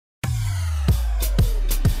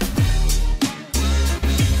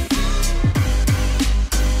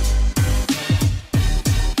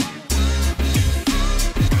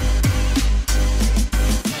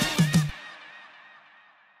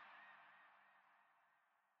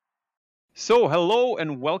So, hello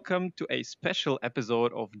and welcome to a special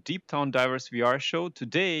episode of Deep Town Divers VR show.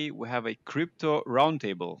 Today we have a crypto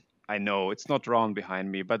roundtable. I know it's not round behind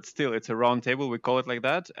me, but still it's a roundtable. We call it like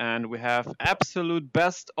that, and we have absolute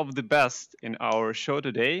best of the best in our show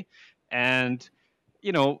today. And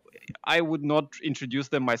you know, I would not introduce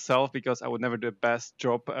them myself because I would never do the best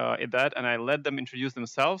job in that, and I let them introduce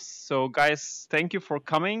themselves. So, guys, thank you for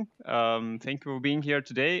coming. Thank you for being here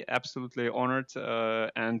today. Absolutely honored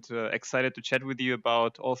and excited to chat with you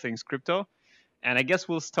about all things crypto. And I guess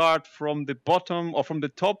we'll start from the bottom or from the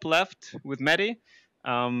top left with Maddie.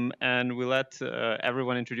 And we'll let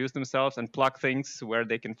everyone introduce themselves and plug things where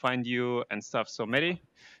they can find you and stuff. So, Maddie,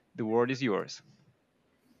 the word is yours.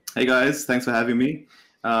 Hey guys, thanks for having me.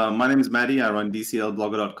 My name is Maddie. I run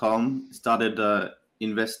DCLblogger.com. Started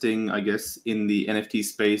investing, I guess, in the NFT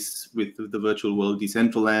space with the virtual world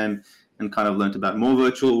Decentraland, and kind of learned about more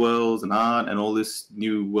virtual worlds and art and all this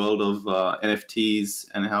new world of NFTs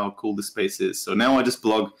and how cool the space is. So now I just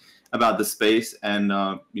blog about the space and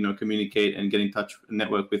communicate and get in touch and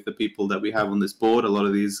network with the people that we have on this board. A lot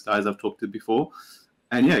of these guys I've talked to before,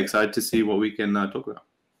 and yeah, excited to see what we can talk about.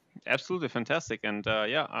 Absolutely fantastic. And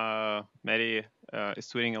Maddie is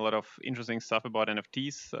tweeting a lot of interesting stuff about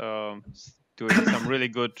NFTs, doing some really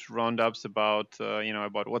good roundups about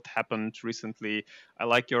about what happened recently. I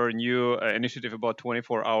like your new initiative about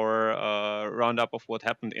 24-hour roundup of what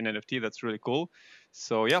happened in NFT. That's really cool.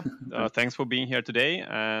 So yeah, thanks for being here today.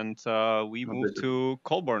 And we move to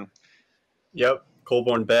Colborne. Yep,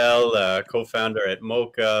 Colborne Bell, co-founder at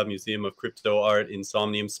MoCA, Museum of Crypto Art in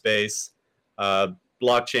Somnium Space,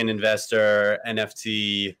 blockchain investor,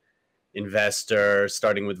 NFT investor,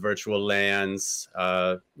 starting with virtual lands.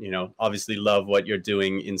 Obviously love what you're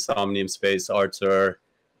doing in Somnium Space, Artur,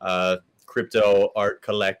 crypto art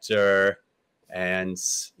collector, and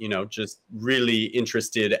just really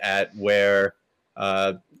interested at where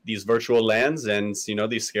these virtual lands and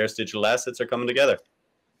these scarce digital assets are coming together.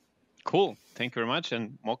 Cool. Thank you very much.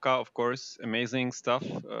 And MoCA, of course, amazing stuff.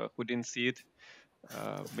 Who didn't see it?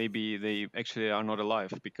 Maybe they actually are not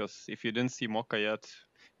alive, because if you didn't see MoCA yet,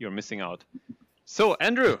 you're missing out. So,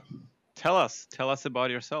 Andrew, tell us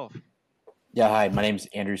about yourself. Yeah, hi, my name's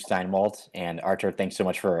Andrew Steinwald, and Artur, thanks so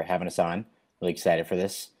much for having us on. Really excited for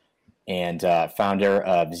this. And founder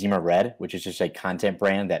of Zima Red, which is just a content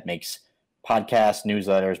brand that makes podcasts,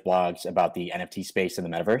 newsletters, blogs about the NFT space in the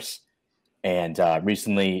metaverse. And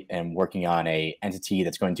recently am working on a entity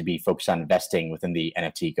that's going to be focused on investing within the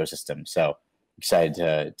NFT ecosystem. So excited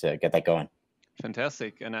to get that going.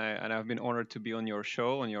 Fantastic. And I've been honored to be on your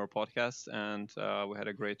show, on your podcast, and we had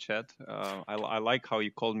a great chat. I like how you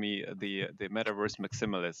called me the metaverse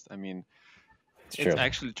maximalist. I mean, it's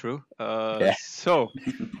actually true. Yeah. So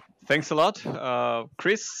thanks a lot.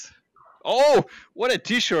 Chris. Oh, what a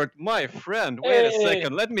T-shirt, my friend! Wait a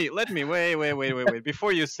second. Let me. Wait.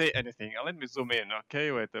 Before you say anything, let me zoom in.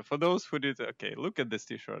 Okay, wait. For those who did, okay, look at this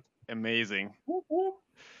T-shirt. Amazing.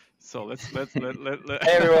 So let's Hey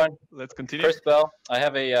everyone. let's continue. Chris Bell. I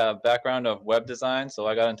have a background of web design, so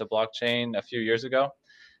I got into blockchain a few years ago,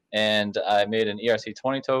 and I made an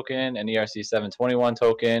ERC20 token, an ERC721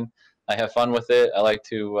 token. I have fun with it. I like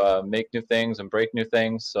to make new things and break new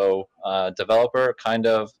things. So developer kind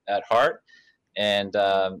of at heart. And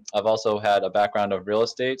I've also had a background of real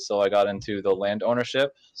estate, so I got into the land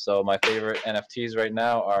ownership. So my favorite NFTs right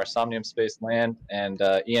now are Somnium Space Land and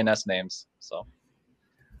ENS names. So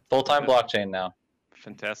full-time blockchain now.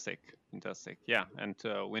 Fantastic. Yeah, and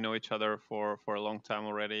we know each other for a long time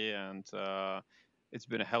already, and it's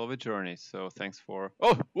been a hell of a journey. So thanks for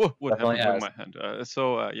what happened with my hand?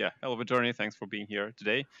 Hell of a journey. Thanks for being here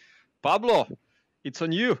today. Pablo, it's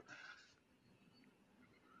on you.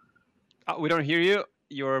 We don't hear you.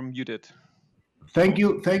 You're muted. Thank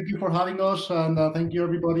you for having us, and thank you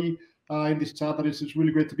everybody in this chat. It's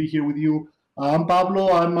really great to be here with you. I'm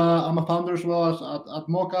Pablo. I'm a founder as well as at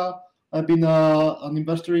MoCA. I've been an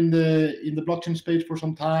investor in the blockchain space for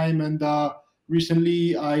some time, and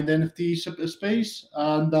recently in the NFT space.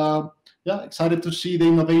 And excited to see the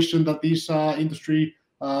innovation that this industry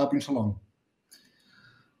brings along.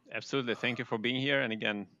 Absolutely. Thank you for being here. And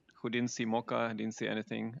again, who didn't see MoCA, didn't see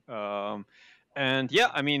anything. Myself, I'm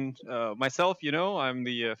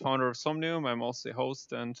the founder of Somnium. I'm also a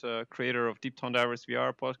host and creator of Deep Town Divers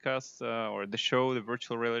VR podcast, or the show, the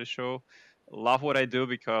virtual reality show. Love what I do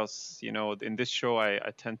because, in this show, I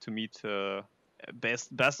tend to meet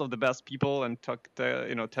best of the best people and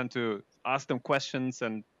tend to ask them questions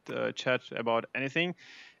and chat about anything.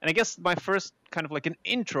 And I guess my first kind of like an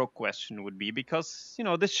intro question would be, because,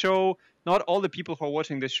 this show, not all the people who are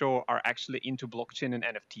watching this show are actually into blockchain and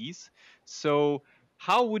NFTs. So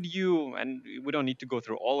how would you, and we don't need to go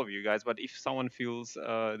through all of you guys, but if someone feels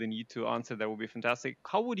the need to answer, that would be fantastic.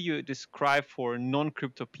 How would you describe for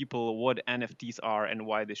non-crypto people what NFTs are and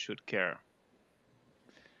why they should care?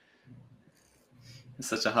 It's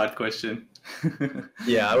such a hard question.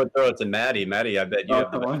 Yeah, I would throw it to Maddie. Maddie, I bet you have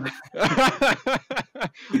come on.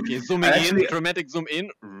 Okay, zooming in, dramatic zoom in.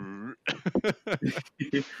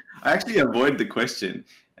 I actually avoid the question.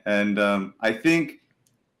 And I think,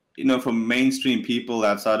 for mainstream people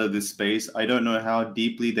outside of this space, I don't know how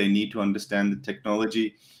deeply they need to understand the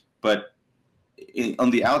technology. But on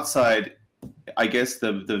the outside, I guess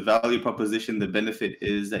the value proposition, the benefit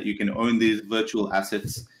is that you can own these virtual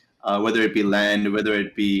assets, whether it be land, whether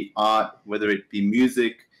it be art, whether it be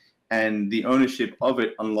music, and the ownership of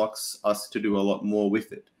it unlocks us to do a lot more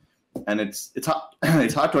with it. And it's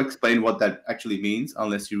hard to explain what that actually means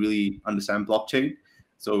unless you really understand blockchain.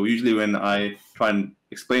 So usually when I try and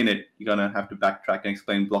explain it, you're gonna have to backtrack and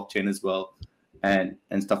explain blockchain as well, and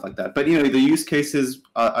stuff like that. But the use cases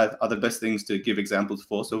are the best things to give examples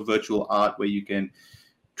for. So virtual art, where you can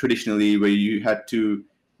traditionally, where you had to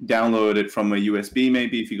download it from a USB,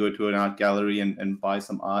 maybe if you go to an art gallery and buy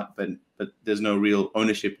some art, but there's no real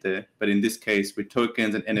ownership there. But in this case, with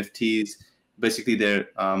tokens and NFTs, basically they're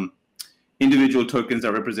individual tokens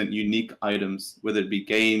that represent unique items, whether it be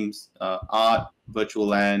games, art, virtual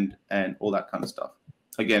land, and all that kind of stuff.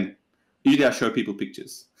 Again, usually I show people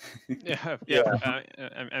pictures. Yeah.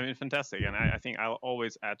 I mean, fantastic. And I think I'll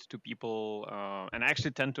always add to people, and I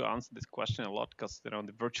actually tend to answer this question a lot because the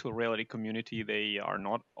virtual reality community, they are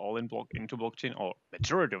not all into blockchain, or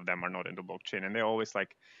majority of them are not into blockchain, and they're always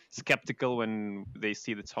like skeptical when they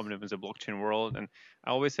see that Somnium is a blockchain world. And I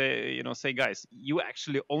always say, guys, you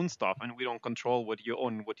actually own stuff, and we don't control what you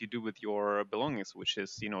own, what you do with your belongings, which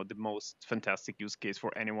is the most fantastic use case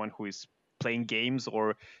for anyone who is playing games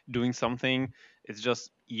or doing something. It's just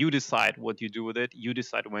you decide what you do with it, you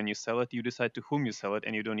decide when you sell it, you decide to whom you sell it,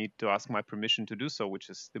 and you don't need to ask my permission to do so, which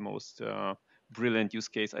is the most brilliant use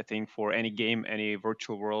case, I think, for any game, any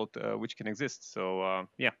virtual world which can exist. So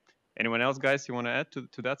yeah, anyone else, guys, you want to add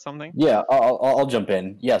to that something? Yeah, I'll jump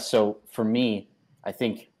in. Yeah, so for me, I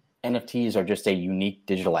think NFTs are just a unique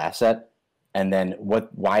digital asset, and then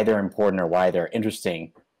why they're important or why they're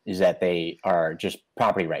interesting is that they are just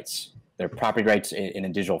property rights. They're property rights in a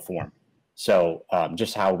digital form. So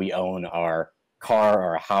just how we own our car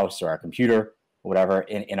or a house or our computer, or whatever,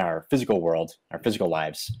 in our physical world, our physical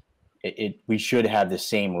lives, we should have the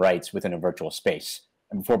same rights within a virtual space.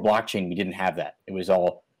 And before blockchain, we didn't have that. It was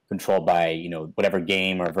all controlled by whatever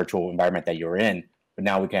game or virtual environment that you're in. But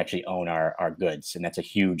now we can actually own our goods, and that's a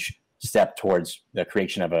huge step towards the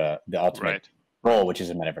creation of the ultimate goal, which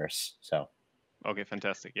is a metaverse. So, okay,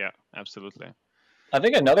 fantastic. Yeah, absolutely. I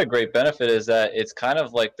think another great benefit is that it's kind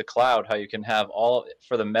of like the cloud, how you can have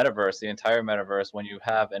for the metaverse, the entire metaverse, when you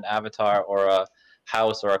have an avatar or a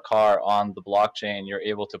house or a car on the blockchain, you're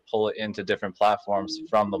able to pull it into different platforms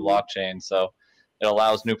from the blockchain. So it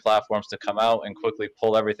allows new platforms to come out and quickly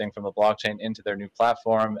pull everything from the blockchain into their new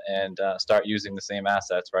platform and start using the same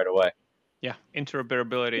assets right away. Yeah,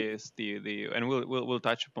 interoperability is and we'll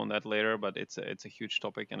touch upon that later, but it's a huge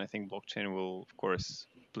topic, and I think blockchain will, of course,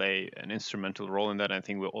 play an instrumental role in that. I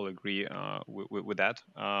think we all agree with that.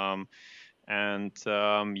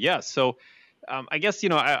 So I guess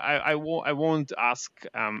I won't ask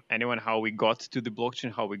anyone how we got to the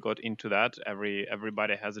blockchain, how we got into that.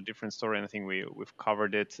 Everybody has a different story, and I think we've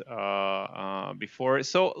covered it before.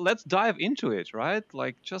 So let's dive into it, right?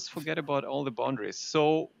 Like, just forget about all the boundaries.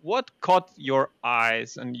 So what caught your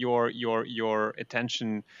eyes and your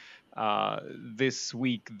attention this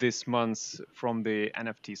week, this month from the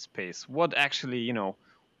NFT space? What actually,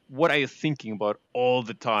 what are you thinking about all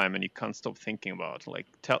the time and you can't stop thinking about? Like,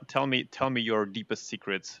 tell me your deepest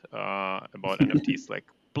secrets about NFTs. Like,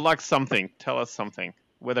 plug something, tell us something,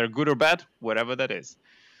 whether good or bad, whatever that is.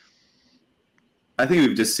 I think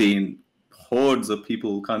we've just seen hordes of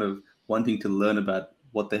people kind of wanting to learn about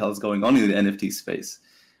what the hell's going on in the NFT space.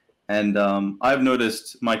 And I've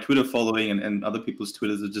noticed my Twitter following and other people's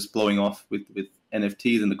Twitters are just blowing off with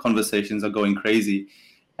NFTs, and the conversations are going crazy.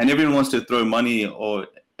 And everyone wants to throw money or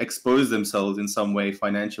expose themselves in some way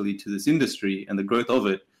financially to this industry and the growth of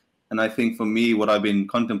it. And I think for me, what I've been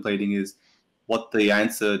contemplating is what the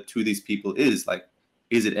answer to these people is. Like,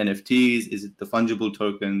 is it NFTs? Is it the fungible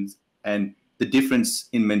tokens? And the difference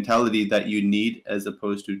in mentality that you need as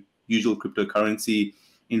opposed to usual cryptocurrency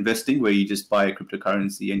investing, where you just buy a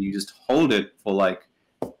cryptocurrency and you just hold it for like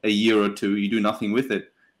a year or two, you do nothing with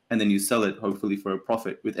it, and then you sell it, hopefully for a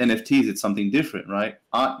profit. With NFTs, it's something different, right?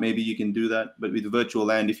 Art, maybe you can do that, but with virtual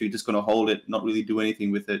land, if you're just going to hold it, not really do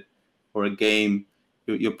anything with it, or a game,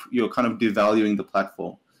 you're kind of devaluing the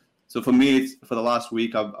platform. So for me, for the last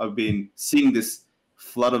week, I've been seeing this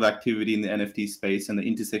flood of activity in the NFT space and the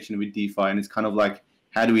intersection with DeFi, and it's kind of like,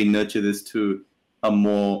 how do we nurture this to a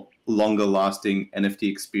more longer lasting NFT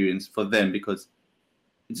experience for them? Because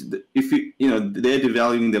if they're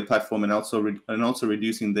devaluing their platform and also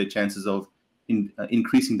reducing their chances of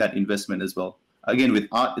increasing that investment as well. Again, with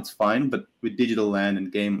art, it's fine, but with digital land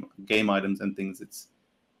and game items and things,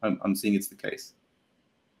 I'm seeing it's the case.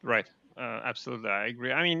 Right. Absolutely, I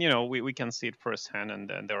agree. I mean, we can see it firsthand, and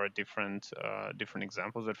then there are different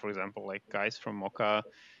examples. That, for example, like guys from Mocha,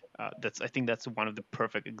 I think that's one of the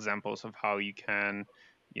perfect examples of how you can,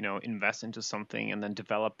 invest into something and then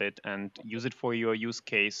develop it and use it for your use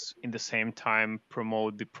case, in the same time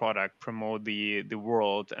promote the product, promote the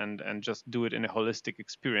world, and just do it in a holistic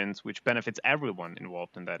experience which benefits everyone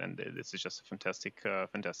involved in that. And this is just a fantastic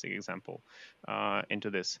example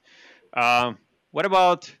into this. What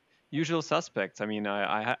about usual suspects? I mean,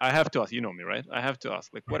 I have to ask. You know me, right? I have to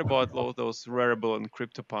ask. Like, what about all those Rarible and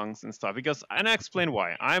CryptoPunks and stuff? And I explain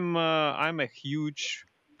why. I'm a huge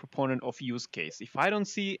proponent of use case. If I don't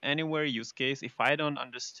see anywhere use case, if I don't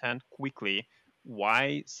understand quickly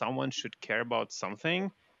why someone should care about something,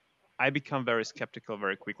 I become very skeptical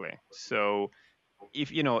very quickly. So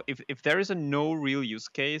if there is no real use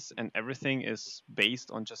case and everything is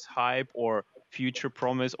based on just hype or future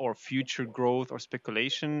promise or future growth or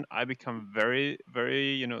speculation, I become very,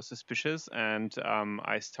 very suspicious, and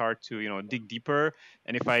I start to dig deeper.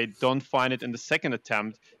 And if I don't find it in the second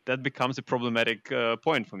attempt, that becomes a problematic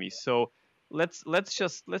point for me. So let's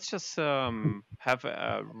just have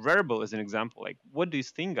Rarible as an example. Like, what do you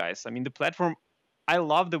think, guys? I mean, the platform, I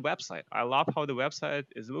love the website. I love how the website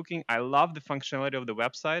is looking. I love the functionality of the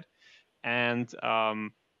website, and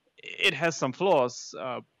it has some flaws,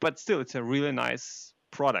 but still, it's a really nice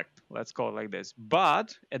product. Let's call it like this.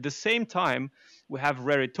 But at the same time, we have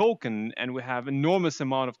Rari token, and we have enormous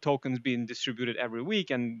amount of tokens being distributed every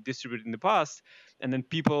week and distributed in the past, and then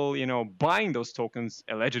people, buying those tokens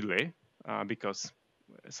allegedly, because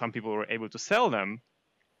some people were able to sell them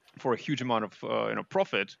for a huge amount of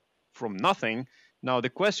profit from nothing. Now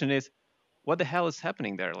the question is, what the hell is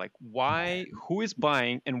happening there? Like, why? Who is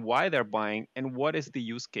buying, and why they're buying, and what is the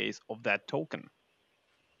use case of that token?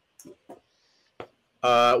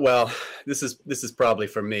 Well, this is probably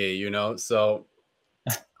for me, So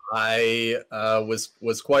I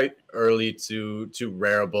was quite early to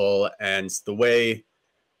Rarible, and the way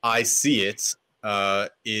I see it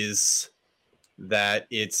is that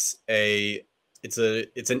it's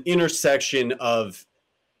an intersection of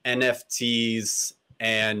NFTs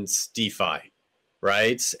and DeFi,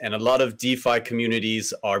 right? And a lot of DeFi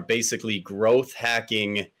communities are basically growth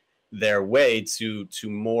hacking their way to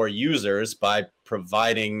more users by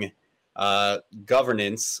providing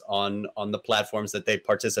governance on the platforms that they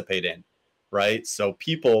participate in, right? So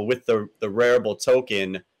people with the Rarible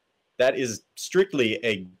token, that is strictly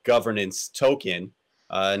a governance token.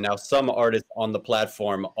 Now, some artists on the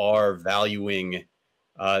platform are valuing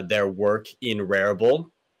their work in Rarible,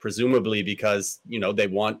 presumably because they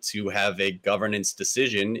want to have a governance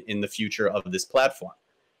decision in the future of this platform.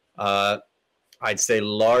 I'd say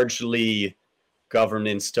largely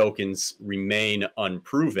governance tokens remain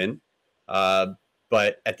unproven,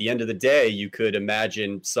 but at the end of the day, you could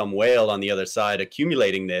imagine some whale on the other side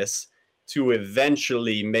accumulating this to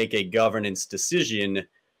eventually make a governance decision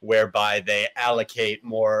whereby they allocate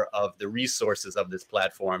more of the resources of this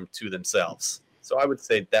platform to themselves. So I would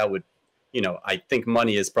say that would, I think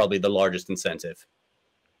money is probably the largest incentive.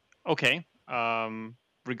 Okay.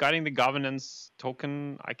 Regarding the governance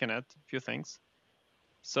token, I can add a few things.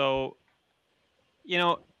 So,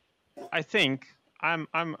 I think I'm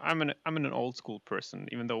an old school person,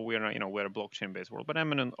 even though we're not, we're a blockchain based world, but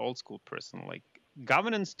I'm an old school person. Like,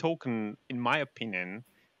 governance token, in my opinion,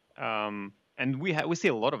 and we see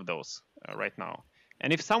a lot of those right now.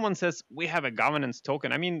 And if someone says we have a governance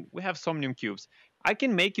token, I mean, we have Somnium Cubes. I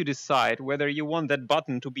can make you decide whether you want that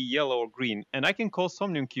button to be yellow or green, and I can call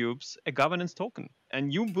Somnium Cubes a governance token,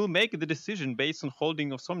 and you will make the decision based on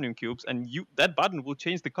holding of Somnium Cubes, and that button will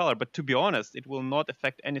change the color. But to be honest, it will not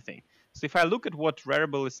affect anything. So if I look at what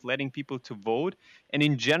Rarible is letting people to vote, and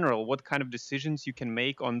in general, what kind of decisions you can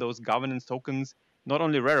make on those governance tokens, not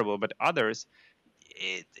only Rarible but others,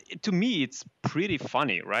 to me, it's pretty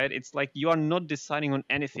funny, right? It's like you are not deciding on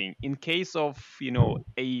anything. In case of,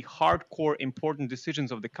 a hardcore important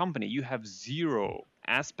decisions of the company, you have zero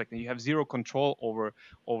aspect and you have zero control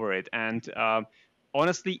over it. And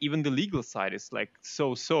honestly, even the legal side is like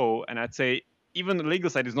so. And I'd say even the legal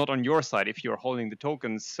side is not on your side if you're holding the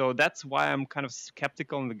tokens. So that's why I'm kind of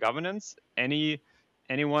skeptical in the governance. Any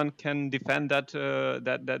anyone can defend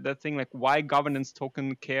that thing? Like, why governance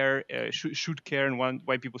token care should care, and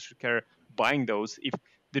why people should care buying those if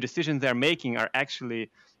the decisions they're making are actually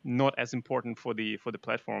not as important for the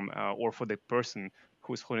platform or for the person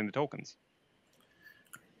who's holding the tokens?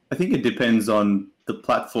 I think it depends on the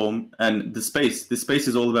platform and the space. The space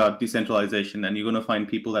is all about decentralization, and you're going to find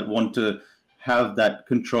people that want to have that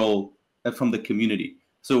control from the community.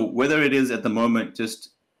 So whether it is at the moment just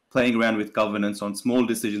playing around with governance on small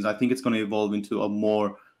decisions, I think it's going to evolve into a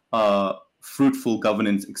more fruitful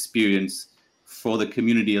governance experience for the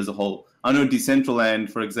community as a whole. I know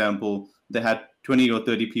Decentraland, for example, they had 20 or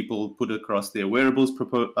 30 people put across their wearables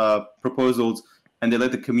proposals, and they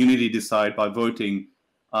let the community decide by voting.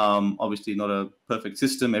 Obviously not a perfect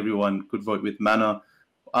system. Everyone could vote with Mana.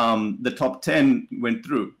 The top 10 went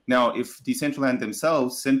through. Now, if Decentraland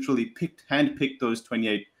themselves centrally handpicked those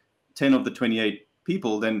 10 of the 28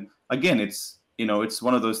 people, then again, it's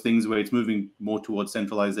one of those things where it's moving more towards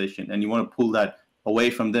centralization, and you want to pull that away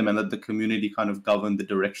from them and let the community kind of govern the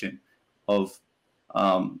direction of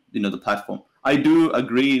the platform. I do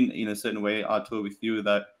agree in a certain way, Artur, with you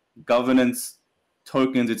that governance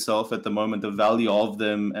tokens itself at the moment, the value of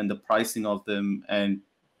them and the pricing of them and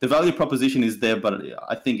the value proposition is there, but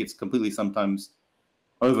I think it's completely sometimes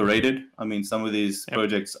overrated. I mean, some of these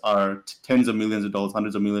projects are tens of millions of dollars,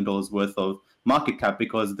 hundreds of millions of dollars worth of market cap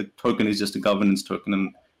because the token is just a governance token.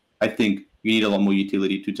 And I think you need a lot more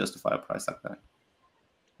utility to justify a price like that.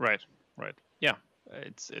 Right. Yeah.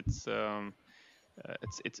 It's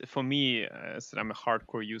for me, I'm a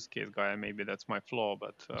hardcore use case guy. Maybe that's my flaw,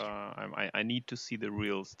 but I need to see the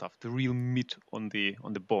real stuff, the real meat on the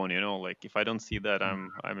bone. Like if I don't see that,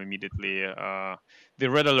 I'm immediately the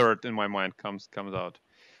red alert in my mind comes out.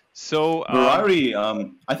 So Rari,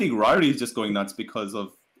 I think Rari is just going nuts because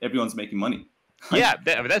of everyone's making money. Yeah,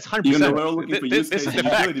 that's 100%. Even though we're all looking for use case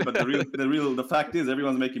utility, but the fact is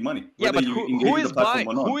everyone's making money. Yeah, but who is buying?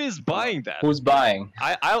 Who is buying that? Who's buying?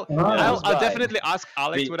 I'll definitely ask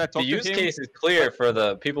Alex when I talk to him. The use case is clear for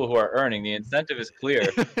the people who are earning. The incentive is clear.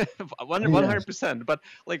 100%. But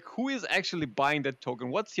like, who is actually buying that token?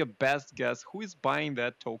 What's your best guess? Who is buying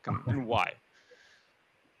that token and why?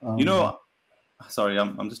 Sorry,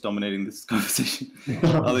 I'm just dominating this conversation.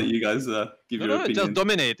 I'll let you guys give your opinion. Just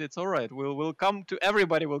dominate. It's all right. We'll come to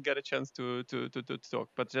everybody. Will get a chance to talk.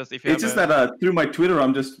 But just if you it's just that through my Twitter,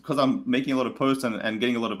 because I'm making a lot of posts and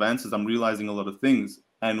getting a lot of answers, I'm realizing a lot of things.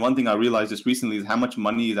 And one thing I realized just recently is how much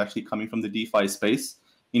money is actually coming from the DeFi space.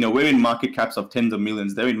 We're in market caps of tens of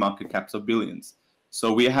millions. They're in market caps of billions.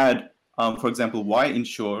 So we had, for example,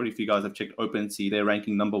 Insure, if you guys have checked OpenSea, they're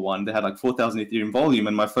ranking number 1. They had like 4,000 Ethereum volume.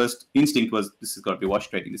 And my first instinct was, this has got to be wash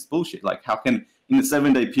trading. This is bullshit. Like, how can, in a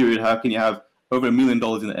 7-day period, how can you have over $1 million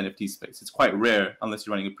in the NFT space? It's quite rare unless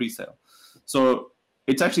you're running a pre-sale. So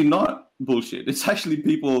it's actually not bullshit. It's actually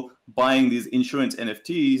people buying these insurance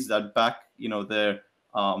NFTs that back, their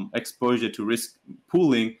exposure to risk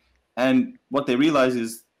pooling. And what they realize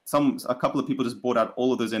is a couple of people just bought out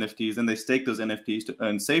all of those NFTs and they stake those NFTs to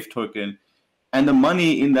earn Safe Token. And the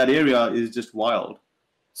money in that area is just wild.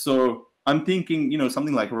 So I'm thinking,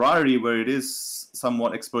 something like Rari, where it is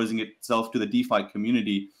somewhat exposing itself to the DeFi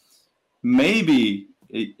community, maybe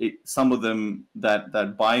some of them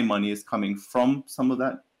that buy money is coming from some of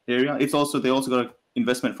that area. They also got an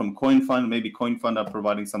investment from CoinFund. Maybe CoinFund are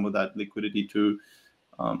providing some of that liquidity too.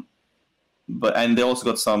 And they also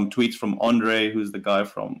got some tweets from Andre, who's the guy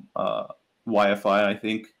from YFI, I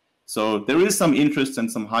think. So there is some interest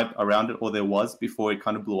and some hype around it, or there was before it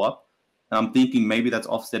kind of blew up. And I'm thinking maybe that's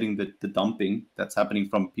offsetting the dumping that's happening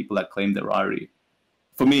from people that claim they're Rari.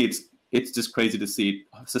 For me, it's just crazy to see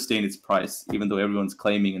it sustain its price, even though everyone's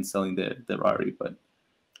claiming and selling their Rari. But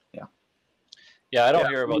yeah. Yeah, I don't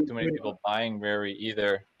hear about too many people buying Rari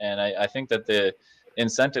either. And I think that the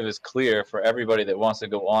incentive is clear for everybody that wants to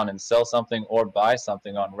go on and sell something or buy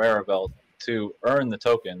something on Rarible to earn the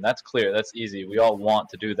token. That's clear. That's easy. We all want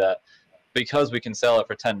to do that because we can sell it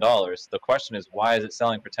for $10. The question is, why is it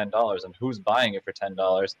selling for $10 and who's buying it for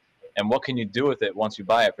 $10 and what can you do with it once you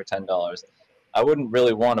buy it for $10? I wouldn't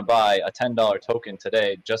really want to buy a $10 token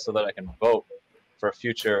today just so that I can vote for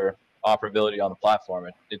future operability on the platform.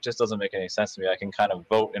 It just doesn't make any sense to me. I can kind of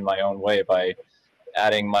vote in my own way by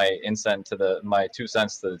adding my my 2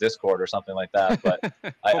 cents to the Discord or something like that. But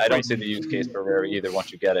I don't see the use case for Rari either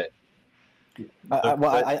once you get it.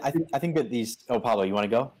 I think that these. Oh, Pablo, you want to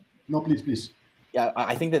go? No, please. Yeah,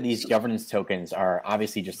 I think that these governance tokens are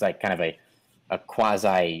obviously just like kind of a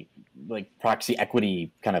quasi like proxy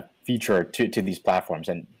equity kind of feature to these platforms,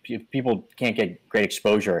 and people can't get great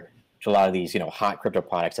exposure to a lot of these hot crypto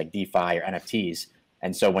products like DeFi or NFTs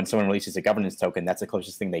And so when someone releases a governance token, that's the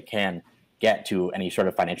closest thing they can get to any sort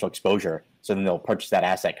of financial exposure. So then they'll purchase that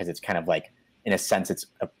asset because it's kind of like, in a sense, it's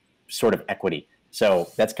a sort of equity. So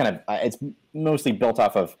that's kind of, it's mostly built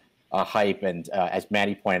off of hype. And as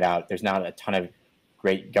Maddie pointed out, there's not a ton of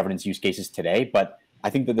great governance use cases today, but I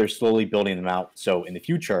think that they're slowly building them out. So in the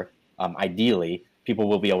future, ideally, people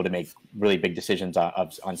will be able to make really big decisions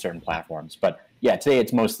on certain platforms. But yeah, today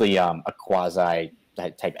it's mostly a quasi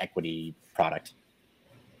type equity product.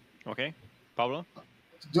 Okay, Pablo?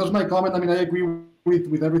 Just my comment. I mean, I agree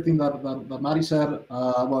with everything that Maddie said,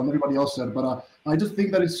 and everybody else said, but I just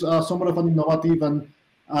think that it's somewhat of an innovative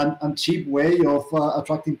and cheap way of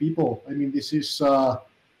attracting people. I mean, this is, I'm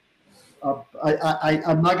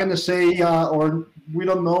not going to say, or we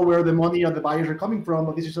don't know where the money and the buyers are coming from,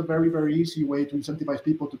 but this is a very, very easy way to incentivize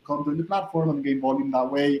people to come to the platform and gain volume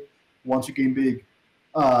that way once you gain big.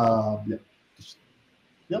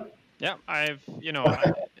 Yeah,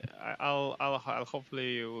 I'll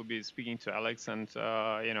hopefully will be speaking to Alex, and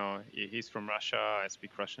he's from Russia. I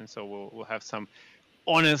speak Russian, so we'll have some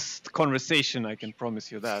honest conversation. I can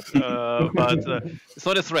promise you that. But it's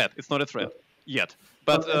not a threat. It's not a threat yet.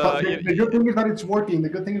 But the good thing is that it's working. The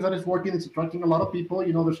good thing is that it's working. It's attracting a lot of people.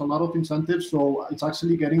 There's a lot of incentives, so it's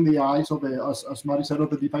actually getting the eyes of the, as Maddie said, of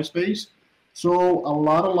the DeFi space. So a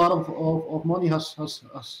lot of money has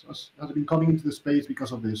been coming into the space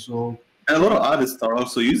because of this. So and a lot of artists are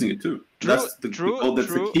also using it too. That's the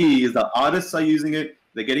key is that artists are using it.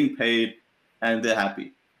 They're getting paid, and they're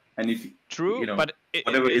happy. And if but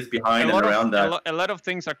whatever is behind and around that, a lot of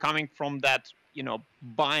things are coming from that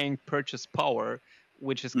buying purchase power,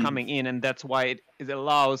 which is coming in, and that's why it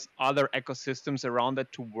allows other ecosystems around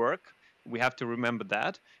it to work. We have to remember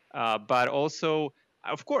that, but also.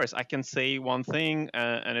 Of course, I can say one thing,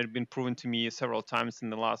 and it's been proven to me several times in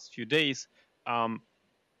the last few days.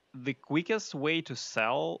 The quickest way to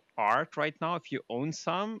sell art right now, if you own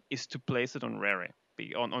some, is to place it on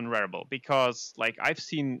Rarible, because like I've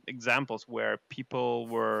seen examples where people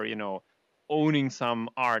were, owning some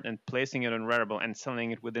art and placing it on Rarible and selling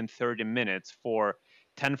it within 30 minutes for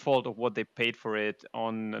tenfold of what they paid for it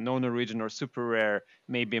on Known Origin or Super Rare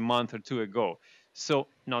maybe a month or two ago. So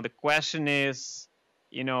now the question is,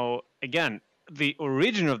 again, the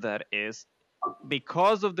origin of that is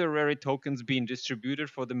because of the Rari tokens being distributed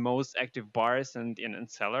for the most active buyers and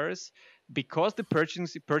sellers, because the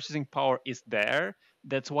purchasing power is there,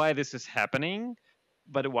 that's why this is happening.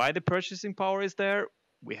 But why the purchasing power is there,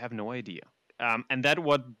 we have no idea. And that's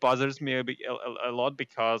what bothers me a lot,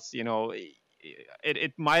 because,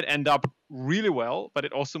 it might end up really well, but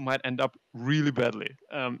it also might end up really badly,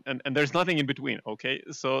 and there's nothing in between. Okay,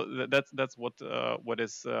 so that's what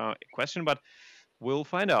is a question, but we'll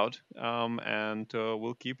find out, and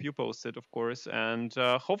we'll keep you posted, of course, and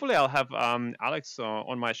hopefully I'll have Alex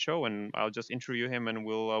on my show, and I'll just interview him, and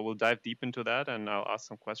we'll dive deep into that, and I'll ask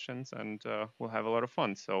some questions, and we'll have a lot of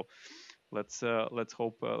fun. So let's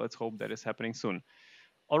hope that is happening soon.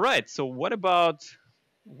 All right, so what about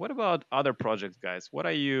other projects, guys? What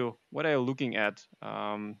are you looking at?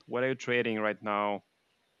 What are you trading right now?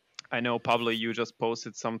 I know, Pablo, you just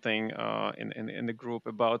posted something in the group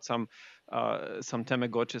about some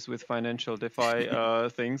Tamagotchis with financial DeFi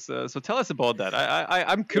things. So tell us about that.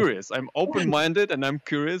 I'm curious. I'm open-minded, and I'm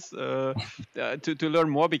curious to learn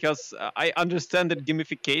more, because I understand that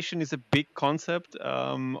gamification is a big concept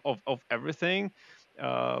of everything.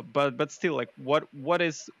 But still, like, what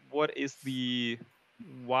is the,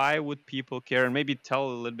 why would people care? And maybe tell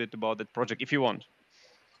a little bit about that project if you want.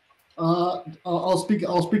 I'll speak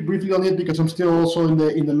briefly on it, because I'm still also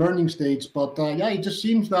in the learning stage. But it just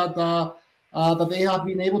seems that that they have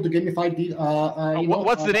been able to gamify the.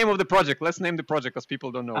 What's the name of the project? Let's name the project, because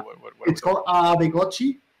people don't know what it's called.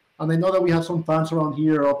 Aavegotchi, and I know that we have some fans around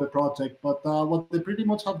here of the project. But what they pretty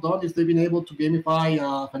much have done is they've been able to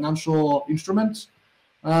gamify financial instruments,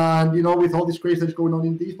 and with all this craze that's going on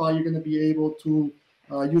in DeFi, you're going to be able to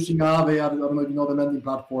using Aave. I don't know if you know the lending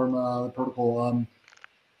platform, the protocol.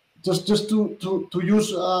 Just to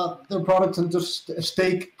use their products and just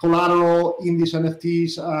stake collateral in these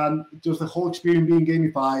NFTs, and just the whole experience being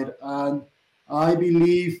gamified. And I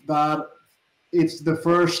believe that it's the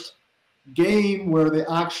first game where the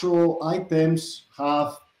actual items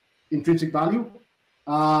have intrinsic value.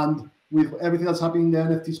 And with everything that's happening in the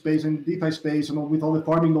NFT space and DeFi space, and with all the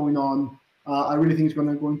farming going on, I really think it's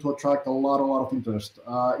going to attract a lot of interest.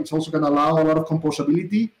 It's also going to allow a lot of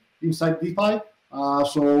composability inside DeFi.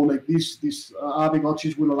 So like these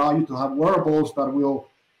Aavegotchis will allow you to have wearables that will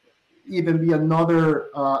even be another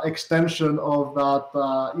extension of that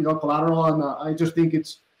collateral, and I just think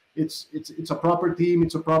it's it's a proper team,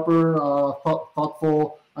 it's a proper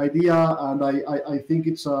thoughtful idea, and I think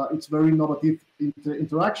it's very innovative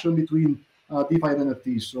interaction between DeFi and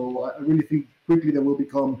NFTs. So I really think quickly they will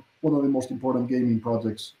become one of the most important gaming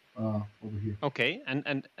projects over here. Okay,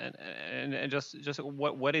 and just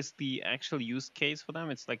what is the actual use case for them?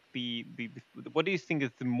 It's like the what do you think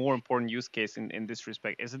is the more important use case in this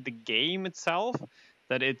respect? Is it the game itself,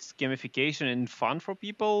 that it's gamification and fun for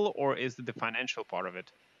people, or is it the financial part of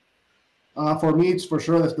it? For me, it's for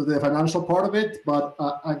sure the financial part of it. But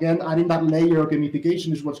again, adding that layer of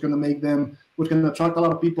gamification is what's going to make them, what's going to attract a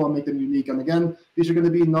lot of people and make them unique. And again, these are going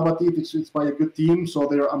to be innovative. It's by a good team. So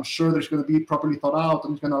I'm sure there's going to be properly thought out,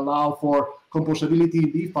 and it's going to allow for composability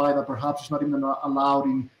in DeFi that perhaps is not even allowed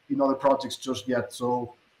in other projects just yet.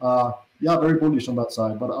 So yeah, very bullish on that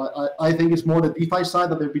side. But I think it's more the DeFi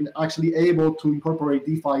side that they've been actually able to incorporate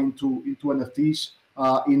DeFi into NFTs.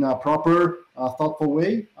 In a proper, thoughtful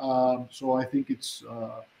way. So I think it's,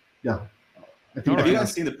 yeah. I think Have you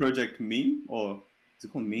guys seen the project Meme, or is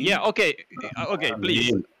it called Meme? Yeah. Okay. Okay.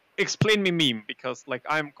 Please explain me Meme, because like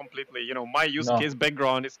I'm completely, my use case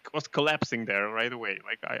background was collapsing there right away.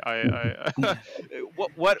 Like I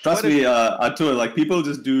what? Trust me, Artur. Like people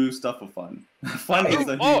just do stuff for fun. Fun is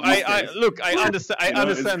a huge use case. Look, I understand. I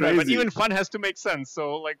understand that, but crazy. even fun has to make sense.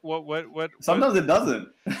 So like, what? Sometimes it doesn't.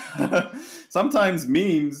 Sometimes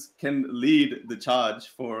memes can lead the charge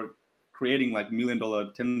for creating like $1 million,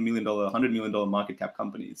 $10 million, $100 million market cap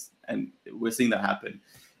companies, and we're seeing that happen.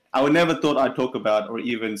 I would never thought I'd talk about or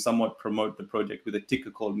even somewhat promote the project with a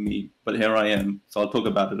ticker called Meme, but here I am. So I'll talk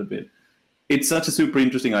about it a bit. It's such a super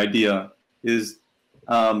interesting idea. Is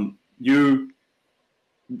you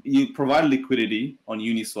provide liquidity on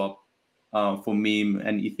Uniswap for Meme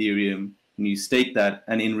and Ethereum, and you stake that,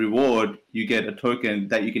 and in reward you get a token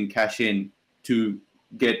that you can cash in to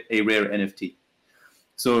get a rare NFT.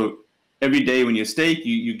 So every day when you stake,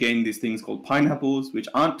 you gain these things called pineapples, which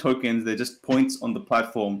aren't tokens, they're just points on the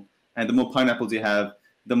platform. And the more pineapples you have,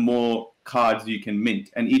 the more cards you can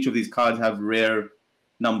mint. And each of these cards have rare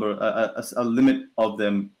number, a limit of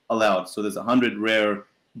them allowed. So there's 100 rare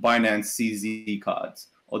Binance CZ cards,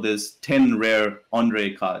 or there's 10 rare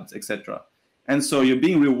Andre cards, etc. And so you're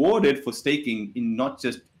being rewarded for staking in not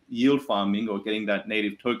just yield farming or getting that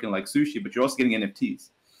native token like Sushi, but you're also getting NFTs.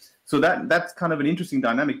 So that's kind of an interesting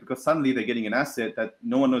dynamic, because suddenly they're getting an asset that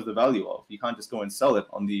no one knows the value of. You can't just go and sell it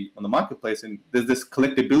on the marketplace, and there's this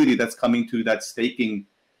collectability that's coming to that staking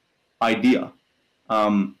idea.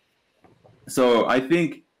 So I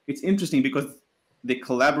think it's interesting because they're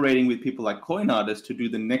collaborating with people like Coin Artists to do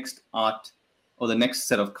the next art or the next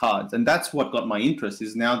set of cards, and that's what got my interest.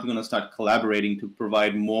 Is now they're going to start collaborating to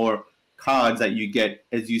provide more cards that you get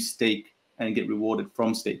as you stake and get rewarded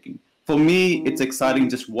from staking. For me, it's exciting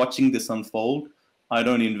just watching this unfold. I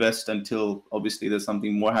don't invest until obviously there's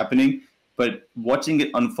something more happening, but watching it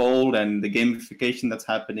unfold and the gamification that's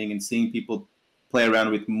happening and seeing people play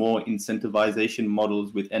around with more incentivization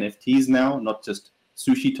models with NFTs now, not just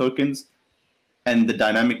Sushi tokens, and the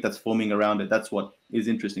dynamic that's forming around it, that's what is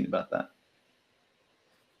interesting about that.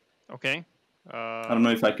 Okay. I don't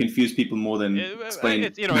know if I confuse people more than explain.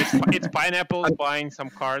 It's pineapples buying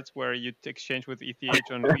some cards where you exchange with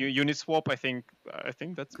ETH on Uniswap. I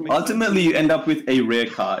think that's ultimately you end up with a rare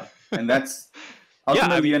card, and that's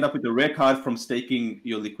ultimately you end up with a rare card from staking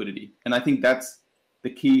your liquidity. And I think that's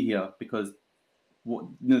the key here, because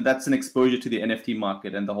that's an exposure to the NFT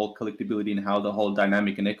market and the whole collectability and how the whole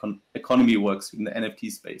dynamic and economy works in the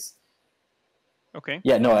NFT space. Okay.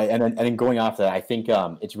 Yeah, no, and then going off that, I think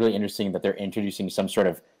it's really interesting that they're introducing some sort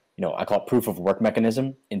of, I call it proof of work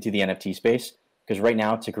mechanism into the NFT space. Because right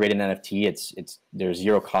now, to create an NFT, there's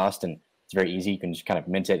zero cost and it's very easy. You can just kind of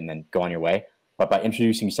mint it and then go on your way. But by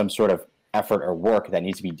introducing some sort of effort or work that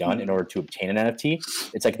needs to be done in order to obtain an NFT,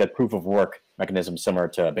 it's like the proof of work mechanism similar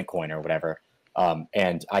to Bitcoin or whatever.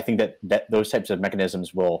 And I think that those types of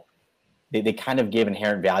mechanisms they kind of give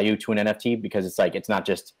inherent value to an NFT, because it's like, it's not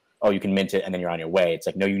just, oh, you can mint it and then you're on your way. It's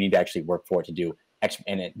like, no, you need to actually work for it to do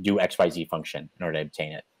XYZ function in order to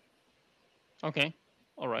obtain it. Okay.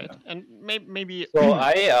 All right. Yeah. And maybe. So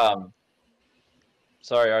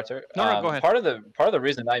sorry, Artur. No, go ahead. Part of the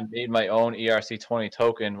reason I made my own ERC20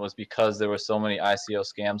 token was because there were so many ICO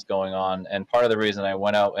scams going on, and part of the reason I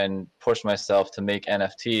went out and pushed myself to make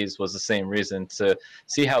NFTs was the same reason, to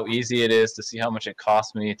see how easy it is, to see how much it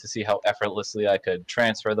cost me, to see how effortlessly I could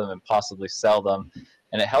transfer them and possibly sell them.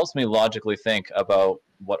 And it helps me logically think about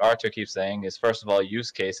what Artur keeps saying is, first of all,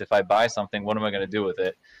 use case. If I buy something, what am I going to do with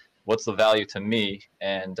it? What's the value to me?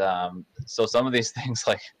 And so some of these things,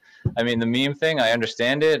 like I mean, the meme thing, I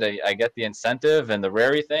understand it. I get the incentive, and the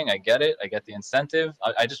rarity thing, I get it. I get the incentive.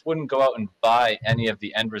 I just wouldn't go out and buy any of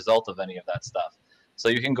the end result of any of that stuff. So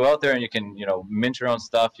you can go out there and you can, mint your own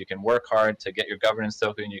stuff. You can work hard to get your governance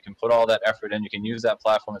token. You can put all that effort in. You can use that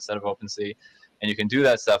platform instead of OpenSea, and you can do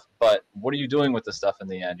that stuff. But what are you doing with the stuff in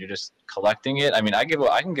the end? You're just collecting it. I mean, I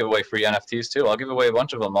can give away free NFTs too. I'll give away a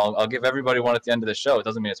bunch of them. I'll give everybody one at the end of the show. It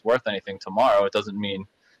doesn't mean it's worth anything tomorrow. It doesn't mean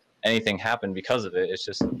anything happened because of it. It's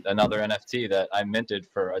just another NFT that I minted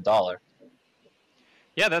for $1.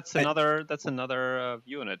 Yeah, that's another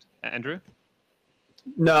view on it. Andrew?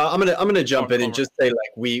 No, I'm gonna jump in and just say,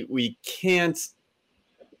 like, we can't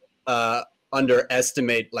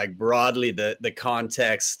underestimate, like, broadly the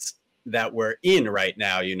context that we're in right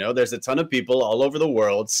now. There's a ton of people all over the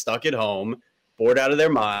world stuck at home, bored out of their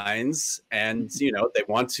minds, and they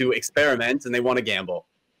want to experiment and they want to gamble,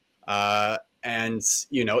 and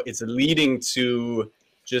it's leading to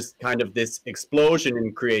just kind of this explosion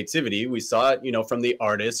in creativity. We saw it, from the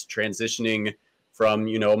artists transitioning from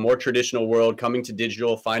a more traditional world, coming to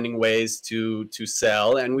digital, finding ways to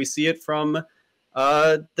sell, and we see it from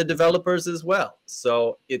the developers as well.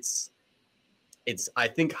 So it's I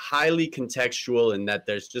think highly contextual in that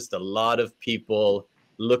there's just a lot of people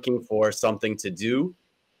looking for something to do,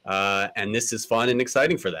 and this is fun and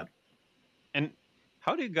exciting for them. And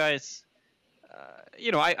how do you guys?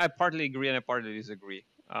 I partly agree and I partly disagree.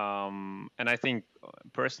 And I think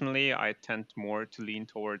personally, I tend more to lean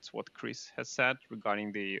towards what Chris has said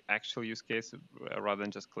regarding the actual use case rather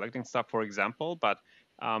than just collecting stuff, for example. But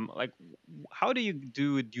how do you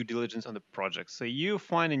do due diligence on the project? So you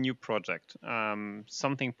find a new project,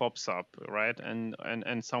 something pops up, right? And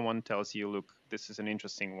someone tells you, look, this is an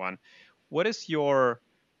interesting one. What is your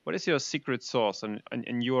secret sauce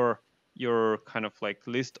and your kind of like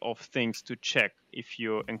list of things to check if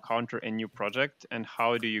you encounter a new project, and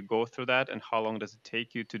how do you go through that, and how long does it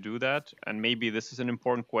take you to do that? And maybe this is an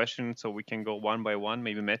important question, so we can go one by one.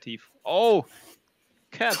 Maybe Matti. Oh,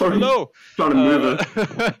 Cat, hello. Trying to move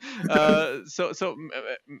it. So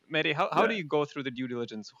Matti, how do you go through the due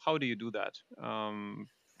diligence? How do you do that?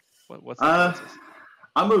 What's the process?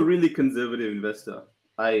 I'm a really conservative investor.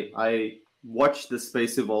 I watch the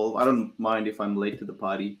space evolve. I don't mind if I'm late to the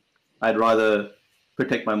party. I'd rather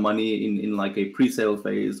protect my money in like a pre-sale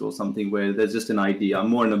phase or something where there's just an idea. I'm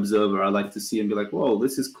more an observer. I like to see and be like, whoa,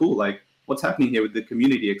 this is cool. Like, what's happening here with the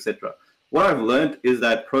community, etc. What I've learned is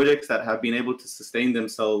that projects that have been able to sustain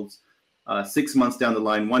themselves 6 months down the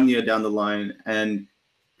line, 1 year down the line, and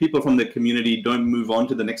people from the community don't move on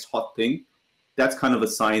to the next hot thing, that's kind of a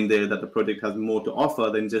sign there that the project has more to offer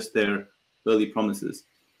than just their early promises.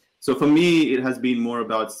 So for me, it has been more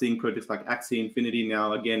about seeing projects like Axie Infinity.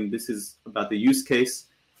 Now, again, this is about the use case.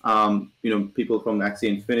 People from Axie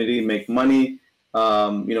Infinity make money,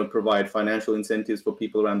 provide financial incentives for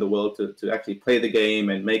people around the world to actually play the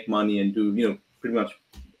game and make money and do, pretty much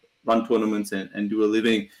run tournaments and do a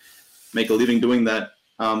living, make a living doing that.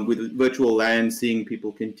 With virtual land, seeing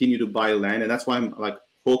people continue to buy land. And that's why I'm like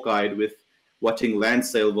hawk-eyed with watching land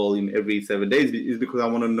sale volume every 7 days, is because I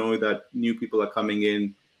want to know that new people are coming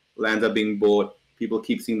in, lands are being bought, people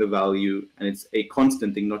keep seeing the value, and it's a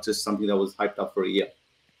constant thing, not just something that was hyped up for a year.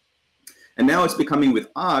 And now it's becoming with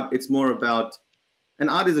art, it's more about, and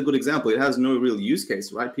art is a good example, it has no real use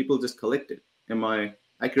case, right? People just collect it. Am I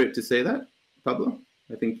accurate to say that, Pablo?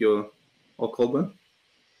 I think you're, or Colburn?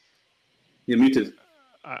 You're muted.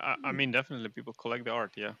 I mean, definitely people collect the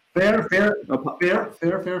art, yeah. Fair.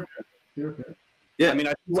 Yeah, I mean,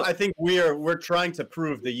 I think we're trying to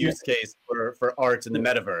prove the use case for art in the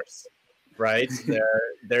metaverse, right?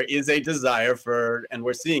 There is a desire for, and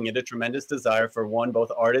we're seeing it, a tremendous desire for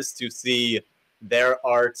both artists to see their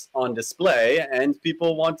art on display, and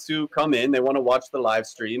people want to come in, they want to watch the live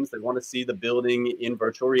streams, they want to see the building in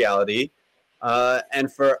virtual reality.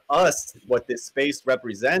 And for us, what this space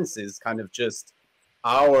represents is kind of just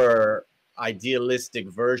our idealistic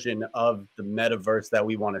version of the metaverse that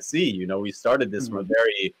we want to see. We started this from a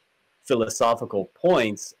very philosophical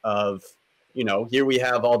point of, here we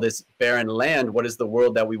have all this barren land. What is the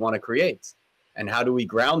world that we want to create? And how do we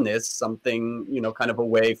ground this something, kind of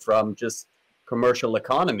away from just commercial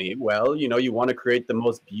economy? Well, you want to create the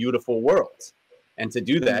most beautiful world. And to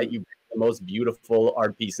do that, you bring the most beautiful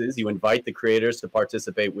art pieces. You invite the creators to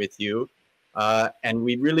participate with you. And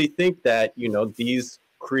we really think that, these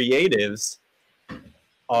creatives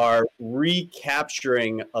are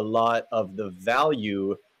recapturing a lot of the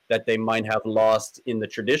value that they might have lost in the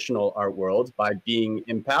traditional art world by being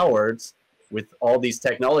empowered with all these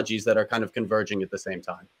technologies that are kind of converging at the same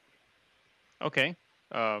time. Okay,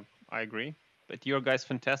 I agree. but you guys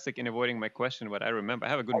fantastic in avoiding my question. But I remember, I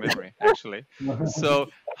have a good memory actually. So,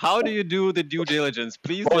 how do you do the due diligence?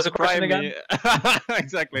 Please What was the describe question me.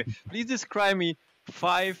 Exactly. Please describe me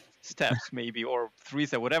 5 steps, maybe, or 3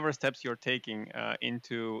 steps, whatever steps you're taking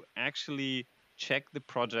into actually check the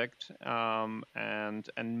project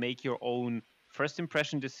and make your own first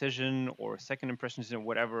impression decision or second impression decision,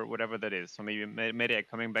 whatever that is. So maybe Mehdi,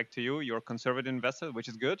 coming back to you, you're a conservative investor, which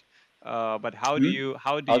is good. But how do you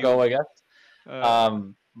I'll go, I guess.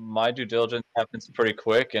 you My due diligence happens pretty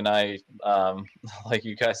quick, and I, like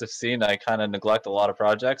you guys have seen, I kind of neglect a lot of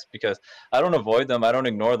projects because I don't avoid them, I don't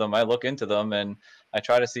ignore them, I look into them, and I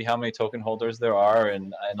try to see how many token holders there are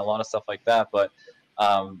and a lot of stuff like that. But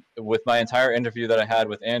with my entire interview that I had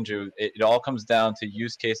with Andrew, it all comes down to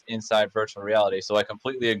use case inside virtual reality. So I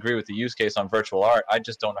completely agree with the use case on virtual art. I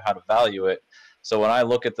just don't know how to value it. So when I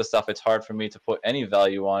look at the stuff, it's hard for me to put any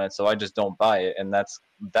value on it. So I just don't buy it. And that's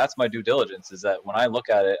my due diligence, is that when I look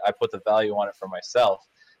at it, I put the value on it for myself.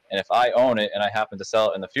 And if I own it and I happen to sell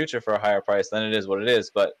it in the future for a higher price, then it is what it is.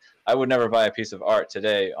 But I would never buy a piece of art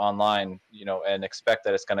today online, and expect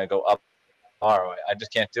that it's going to go up tomorrow. I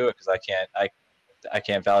just can't do it because I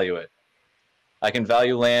can't value it. I can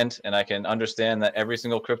value land, and I can understand that every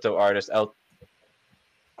single crypto artist out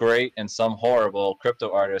great and some horrible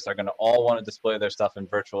crypto artists are going to all want to display their stuff in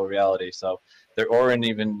virtual reality. So or in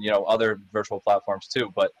even other virtual platforms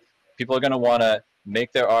too. But people are going to want to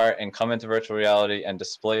make their art and come into virtual reality and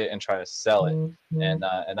display it and try to sell it. And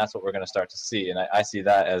that's what we're going to start to see. And I see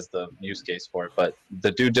that as the use case for it. But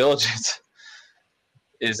the due diligence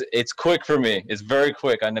it's quick for me. It's very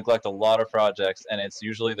quick. I neglect a lot of projects, and it's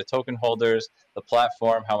usually the token holders, the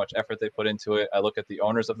platform, how much effort they put into it. I look at the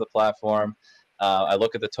owners of the platform. I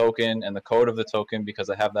look at the token and the code of the token because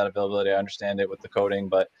I have that availability. I understand it with the coding,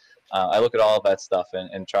 but I look at all of that stuff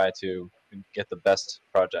and try to get the best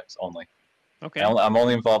projects only. Okay. I'm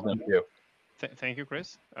only involved in a few. Thank you,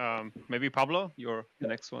 Chris. Maybe Pablo, you're the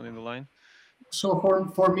next one in the line. So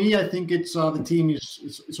for me, I think it's the team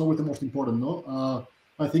is always the most important. No,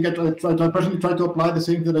 I think I personally try to apply the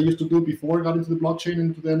same that I used to do before I got into the blockchain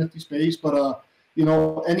and into the NFT space. But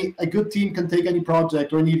a good team can take any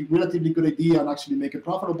project or any relatively good idea and actually make it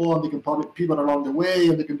profitable, and they can probably pivot along the way,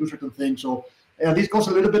 and they can do certain things. So this goes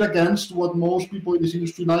a little bit against what most people in this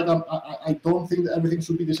industry like. I don't think that everything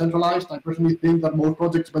should be decentralized. I personally think that most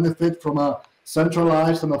projects benefit from a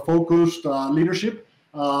centralized and a focused leadership.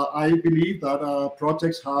 I believe that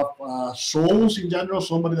projects have souls in general,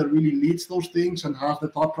 somebody that really leads those things and has the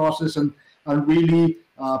thought process and really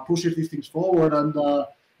pushes these things forward. And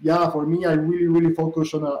for me, I really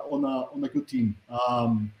focus on a good team.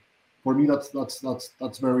 For me,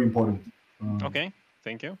 that's very important. Okay,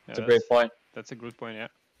 thank you. That's a great point. That's a good point.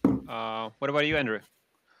 Yeah. What about you, Andrew?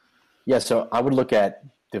 Yeah, so I would look at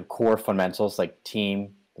the core fundamentals like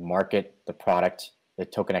team, the market, the product, the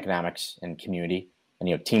token economics, and community.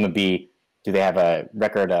 And team would be, do they have a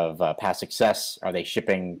record of past success? Are they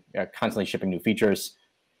constantly shipping new features?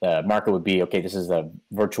 The market would be, okay, this is the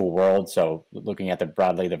virtual world. So looking at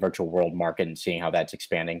broadly the virtual world market and seeing how that's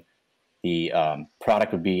expanding. The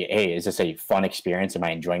product would be, hey, is this a fun experience? Am I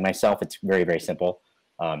enjoying myself? It's very, very simple.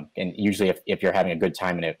 And usually if you're having a good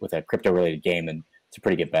time in it with a crypto related game, then it's a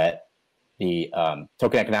pretty good bet. The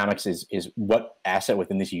token economics is what asset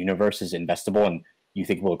within this universe is investable and you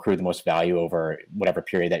think will accrue the most value over whatever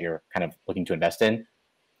period that you're kind of looking to invest in.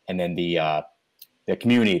 And then the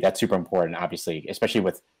community, that's super important, obviously, especially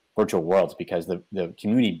with virtual worlds, because the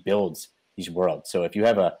community builds these worlds. So if you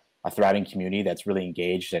have a thriving community that's really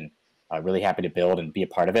engaged and really happy to build and be a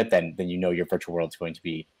part of it, then your virtual world is going to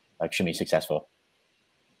be extremely successful.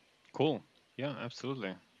 Cool. Yeah,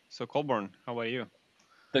 absolutely. So Colborne, how about you?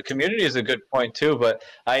 The community is a good point too, but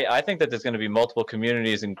I think that there's going to be multiple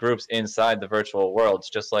communities and groups inside the virtual worlds.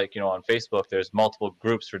 Just like, on Facebook, there's multiple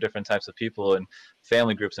groups for different types of people, and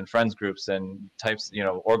family groups and friends groups and types,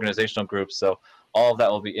 organizational groups. So all of that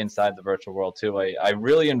will be inside the virtual world too. I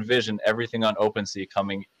really envision everything on OpenSea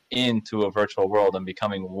coming into a virtual world and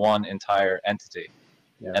becoming one entire entity.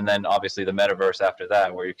 Yeah. And then obviously the metaverse after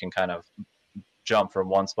that, where you can kind of jump from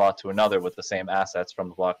one spot to another with the same assets from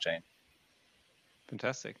the blockchain.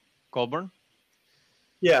 Fantastic. Colborne?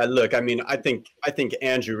 Yeah, look, I think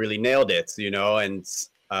Andrew really nailed it, and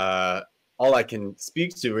all I can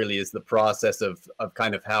speak to really is the process of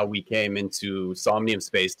kind of how we came into Somnium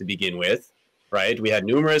Space to begin with, right? We had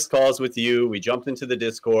numerous calls with you. We jumped into the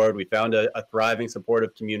Discord. We found a thriving,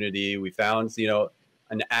 supportive community. We found,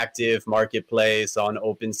 an active marketplace on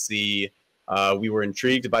OpenSea. We were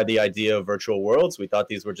intrigued by the idea of virtual worlds. We thought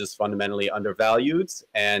these were just fundamentally undervalued,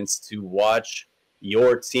 and to watch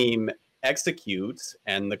your team execute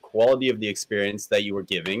and the quality of the experience that you were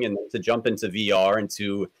giving, and to jump into VR and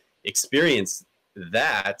to experience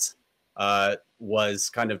that was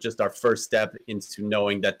kind of just our first step into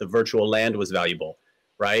knowing that the virtual land was valuable,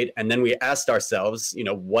 right? And then we asked ourselves, you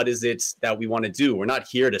know, what is it that we want to do? We're not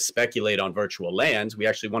here to speculate on virtual land. We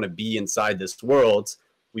actually want to be inside this world.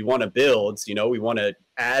 We want to build, you know, we want to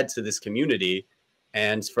add to this community.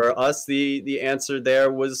 And for us, the answer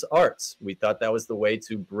there was art. We thought that was the way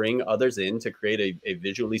to bring others in, to create a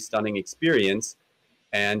visually stunning experience,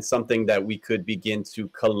 and something that we could begin to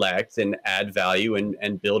collect and add value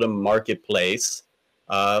and build a marketplace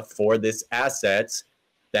for this asset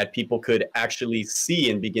that people could actually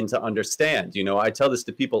see and begin to understand. You know, I tell this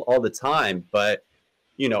to people all the time, but,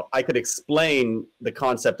 you know, I could explain the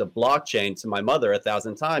concept of blockchain to my mother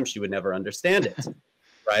 1,000 times. She would never understand it,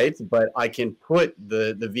 right? But I can put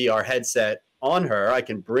the VR headset on her. I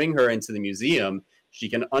can bring her into the museum. She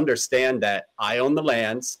can understand that I own the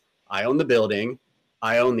lands, I own the building,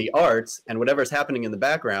 I own the art, and whatever's happening in the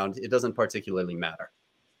background, it doesn't particularly matter.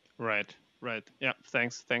 Right. Right. Yeah.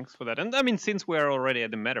 Thanks for that. And I mean, since we're already at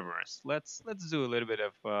the metaverse, let's do a little bit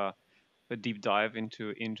of a deep dive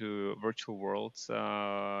into virtual worlds,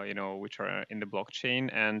 you know, which are in the blockchain.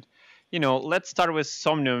 And you know, let's start with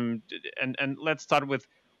Somnium, and let's start with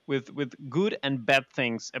good and bad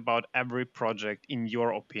things about every project in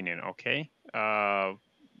your opinion. Okay.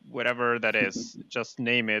 Whatever that is, just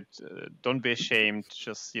name it. Don't be ashamed.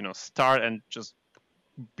 Just, you know, start and just,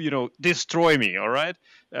 you know, destroy me. All right.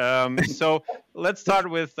 So let's start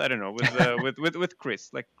with, I don't know, with Chris.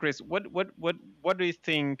 Like, Chris, what do you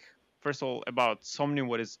think, first of all, about Somnium?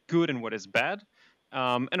 What is good and what is bad?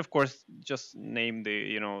 And of course, just name the,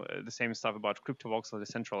 you know, the same stuff about CryptoVoxel,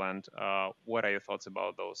 Decentraland. What are your thoughts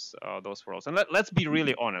about those worlds? And let's be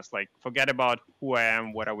really honest. Like, forget about who I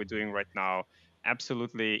am. What are we doing right now?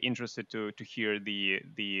 Absolutely interested to hear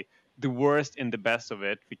the worst and the best of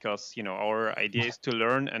it, because, you know, our idea is to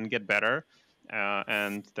learn and get better,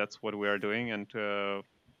 and that's what we are doing. And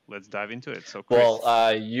let's dive into it. So, Chris.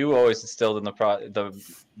 Well, you always instilled in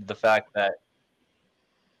the fact that.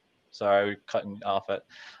 Sorry, we're cutting off it.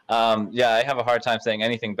 Yeah, I have a hard time saying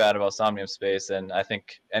anything bad about Somnium Space, and I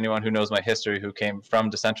think anyone who knows my history, who came from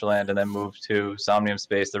Decentraland and then moved to Somnium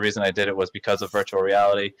Space, the reason I did it was because of virtual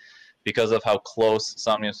reality, because of how close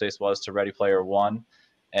Somnium Space was to Ready Player One.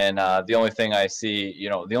 And the only thing I see, you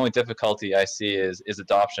know, the only difficulty I see is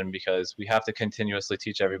adoption, because we have to continuously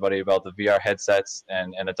teach everybody about the VR headsets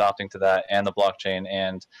and adopting to that, and the blockchain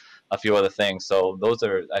and a few other things. So those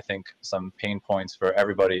are, I think, some pain points for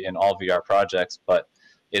everybody in all VR projects, but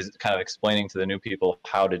is kind of explaining to the new people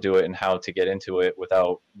how to do it and how to get into it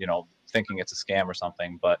without, you know, thinking it's a scam or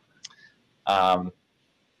something. But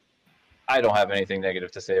I don't have anything negative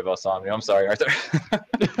to say about Somnium. I'm sorry, Arthur.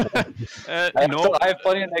 I have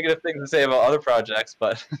plenty of negative things to say about other projects,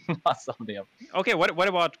 but not Somnium. Okay, what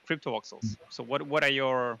about CryptoVoxels? So what are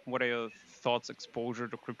your thoughts, exposure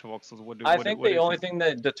to CryptoVoxels? I think the only thing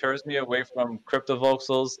that deters me away from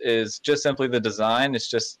CryptoVoxels is just simply the design. It's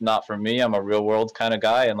just not for me. I'm a real world kind of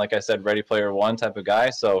guy, and like I said, Ready Player One type of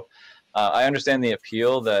guy. So I understand the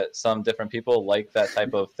appeal that some different people like that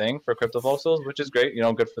type of thing for CryptoVoxels, which is great, you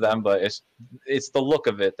know, good for them. But it's the look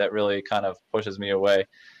of it that really kind of pushes me away.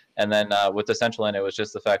 And then with Decentraland, it was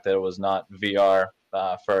just the fact that it was not VR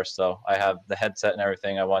first. So I have the headset and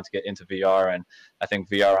everything. I wanted to get into VR, and I think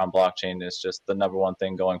VR on blockchain is just the #1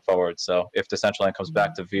 thing going forward. So if Decentraland comes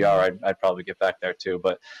back to VR, I'd probably get back there too.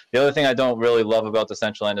 But the other thing I don't really love about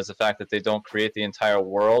Decentraland is the fact that they don't create the entire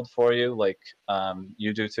world for you like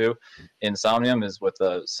you do too. In Somnium is with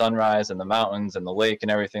the sunrise and the mountains and the lake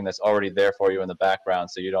and everything that's already there for you in the background.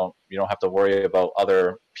 So you don't have to worry about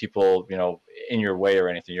other people, you know, in your way or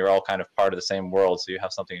anything. You're all kind of part of the same world, so you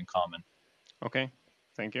have something in common. Okay,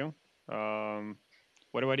 thank you.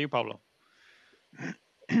 What about you, Pablo?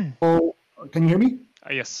 Oh, can you hear me?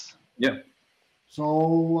 Yes. Yeah.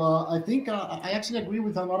 So I think I actually agree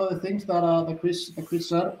with a lot of the things that Chris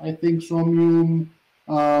said. I think Somnium,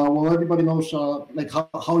 well, everybody knows like how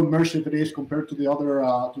immersive it is compared to the other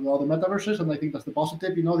metaverses, and I think that's the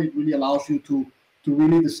positive. You know, it really allows you to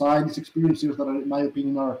really design these experiences that, in my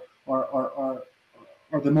opinion, are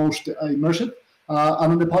the most immersive.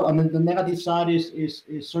 And the negative side is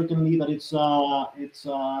certainly that it's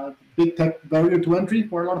a big tech barrier to entry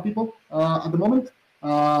for a lot of people at the moment,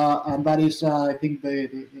 and that is I think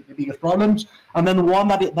the biggest problems. And then one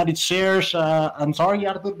that it shares, I'm sorry,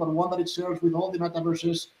 Arthur, but one that it shares with all the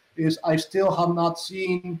metaverses is I still have not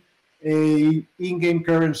seen a in-game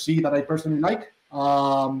currency that I personally like.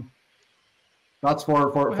 That's for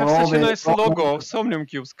We have all such a the nice logo of Somnium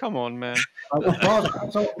Cubes. Come on, man. of course.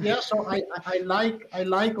 So yeah, so I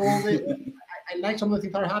like all the I like some of the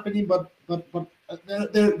things that are happening, but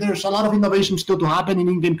there's a lot of innovation still to happen in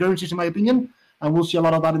in-game currencies, in my opinion, and we'll see a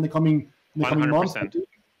lot of that in the coming months. 100%.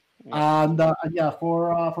 And yeah,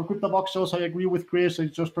 for crypto voxels, I agree with Chris.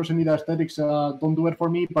 It's just personally the aesthetics don't do it for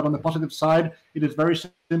me. But on the positive side, it is very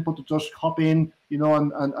simple to just hop in,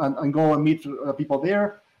 and go and meet people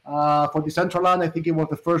there. For Decentraland, I think it was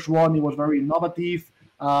the first one. It was very innovative.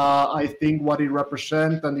 I think what it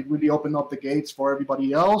represents, and it really opened up the gates for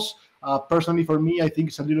everybody else. Personally, for me, I think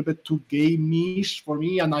it's a little bit too game-ish for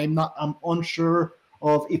me, and I'm unsure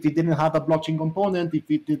of if it didn't have a blockchain component, if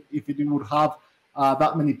it would have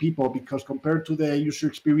that many people, because compared to the user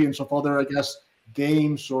experience of other, I guess,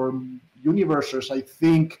 games or universes, I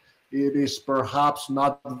think it is perhaps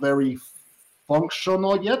not very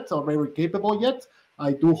functional yet or very capable yet.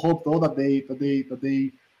 I do hope though that they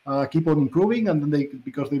keep on improving, and then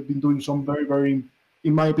because they've been doing some very, very,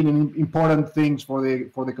 in my opinion, important things for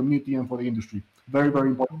the community and for the industry. Very, very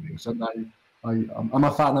important things, and I'm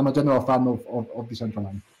a fan. I'm a general fan of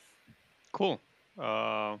Decentraland. Cool.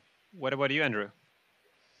 What about you, Andrew?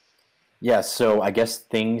 Yeah, so I guess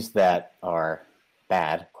things that are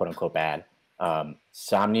bad, quote unquote bad.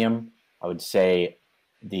 Somnium, I would say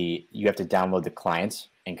you have to download the clients,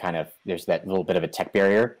 and kind of there's that little bit of a tech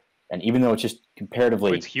barrier. And even though it's just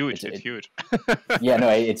comparatively, it's huge. It's huge. Yeah, no,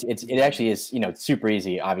 it actually is. It's super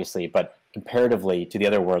easy, obviously, but comparatively to the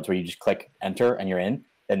other worlds where you just click enter and you're in,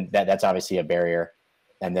 then that's obviously a barrier.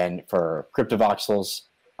 And then for cryptovoxels,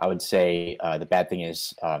 I would say the bad thing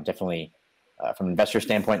is definitely from an investor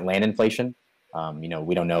standpoint, land inflation. We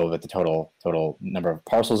don't know what the total number of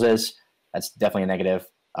parcels is. That's definitely a negative.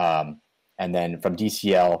 And then from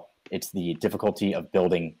DCL, it's the difficulty of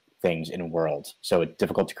building things in worlds. So it's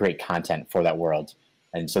difficult to create content for that world.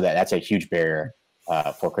 And so that's a huge barrier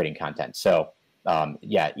for creating content. So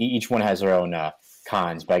yeah, each one has their own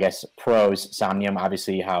cons, but I guess pros, Somnium,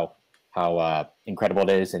 obviously how incredible it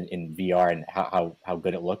is in VR and how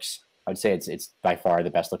good it looks. I would say it's by far the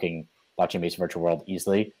best looking blockchain-based virtual world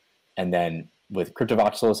easily. And then with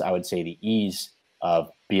cryptovoxels, I would say the ease of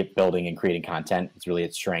building and creating content is really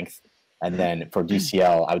its strength. And then for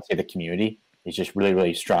DCL, I would say the community is just really,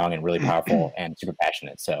 really strong and really powerful and super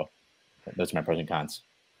passionate. So those are my pros and cons.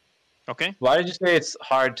 Okay. Why did you say it's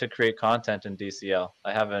hard to create content in DCL?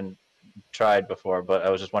 I haven't tried before, but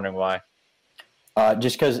I was just wondering why.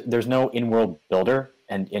 Just because there's no in-world builder,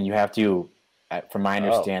 and you have to, from my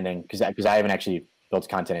understanding, because I haven't actually built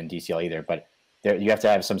content in DCL either, but you have to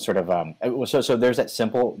have some sort of so there's that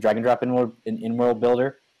simple drag and drop in-world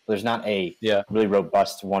builder. There's not a really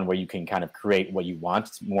robust one where you can kind of create what you want.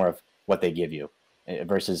 It's more of what they give you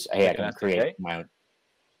versus hey, I can create my own.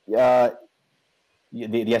 The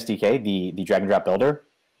SDK, the drag and drop builder.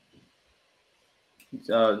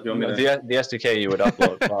 The SDK you would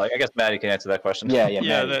upload. Well, I guess Maddie can answer that question.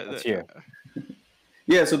 Yeah, that's here.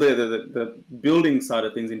 Yeah, so the building side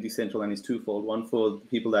of things in Decentraland is twofold. One for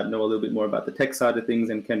people that know a little bit more about the tech side of things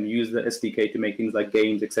and can use the SDK to make things like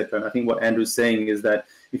games, etc. And I think what Andrew's saying is that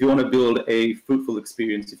if you want to build a fruitful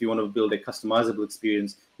experience, if you want to build a customizable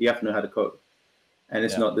experience, you have to know how to code. And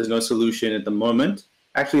there's no solution at the moment.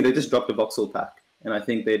 Actually, they just dropped a voxel pack. And I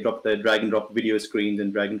think they dropped the drag and drop video screens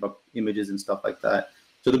and drag and drop images and stuff like that.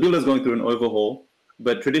 So the builder's going through an overhaul.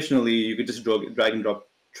 But traditionally, you could just drag and drop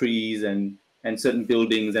trees and certain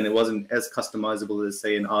buildings, and it wasn't as customizable as,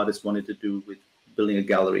 say, an artist wanted to do with building a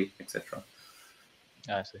gallery, etc.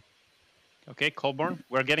 I see. Okay, Colborn,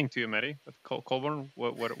 we're getting to you, Maddie. But Colborn,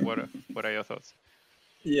 what are your thoughts?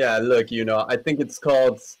 Yeah, look, I think it's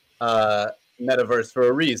called metaverse for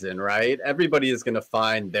a reason, right? Everybody is going to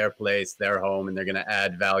find their place, their home, and they're going to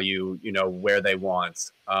add value, where they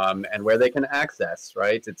want and where they can access,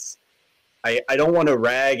 right? I don't want to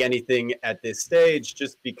rag anything at this stage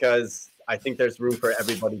just because I think there's room for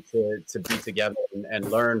everybody to be together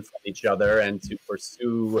and learn from each other and to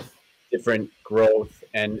pursue different growth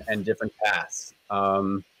and different paths.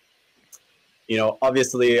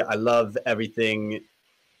 Obviously, I love everything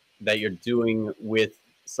that you're doing with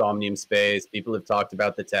Somnium Space. People have talked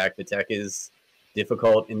about the tech. The tech is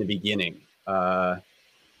difficult in the beginning. I've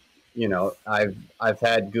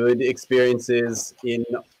had good experiences in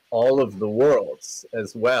all of the worlds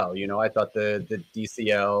as well. I thought the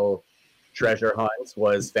DCL treasure hunt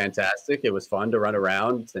was fantastic. It was fun to run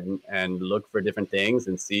around and look for different things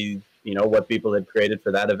and see, what people had created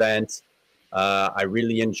for that event. I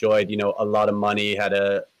really enjoyed, a lot of money, had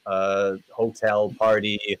a hotel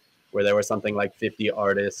party where there was something like 50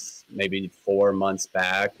 artists, maybe 4 months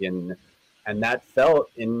back. And and that felt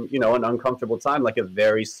in an uncomfortable time like a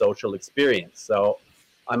very social experience. So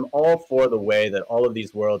I'm all for the way that all of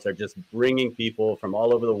these worlds are just bringing people from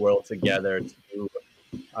all over the world together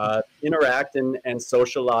to interact and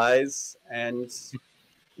socialize. And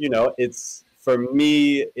it's, for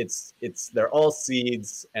me, it's they're all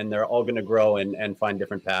seeds, and they're all going to grow and find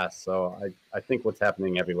different paths. So I think what's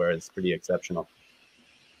happening everywhere is pretty exceptional.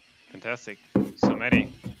 Fantastic. So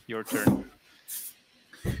Maddie, your turn.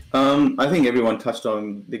 I think everyone touched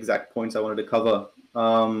on the exact points I wanted to cover.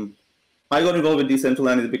 I got involved with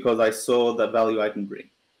Decentraland because I saw the value I can bring.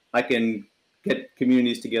 I can get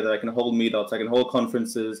communities together. I can hold meetups. I can hold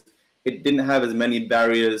conferences. It didn't have as many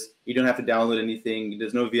barriers. You don't have to download anything.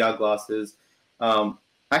 There's no VR glasses.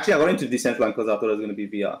 Actually, I got into Decentraland because I thought it was going to be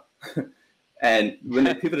VR. And when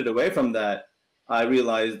I pivoted away from that, I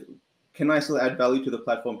realized, can I still add value to the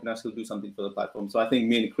platform? Can I still do something for the platform? So I think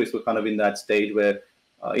me and Chris were kind of in that stage where,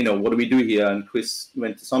 what do we do here? And Chris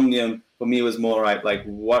went to Somnium. For me, it was more right, like,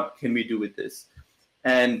 what can we do with this?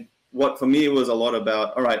 And what for me was a lot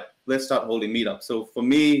about, all right, let's start holding meetups. So for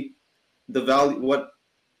me, the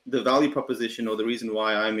value proposition, or the reason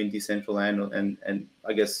why I'm in Decentraland and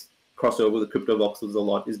I guess crossover with the Crypto Voxels a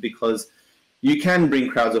lot, is because you can bring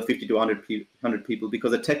crowds of 50 to 100 people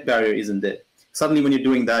because the tech barrier isn't there. Suddenly when you're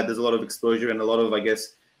doing that, there's a lot of exposure and a lot of, I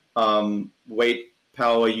guess, weight,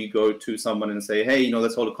 power. You go to someone and say, hey,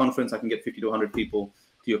 let's hold a conference. I can get 50 to 100 people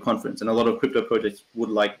to your conference. And a lot of crypto projects would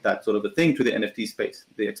like that sort of a thing to the NFT space,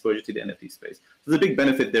 the exposure to the NFT space. So there's a big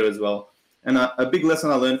benefit there as well. And a big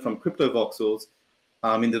lesson I learned from Crypto Voxels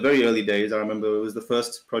in the very early days, I remember it was the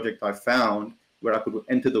first project I found where I could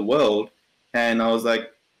enter the world. And I was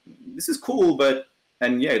like, this is cool,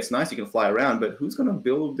 and yeah, it's nice, you can fly around, but who's going to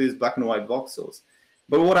build these black and white voxels?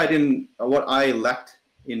 But what I lacked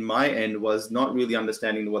in my end was not really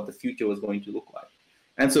understanding what the future was going to look like.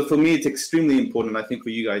 And so for me, it's extremely important, I think for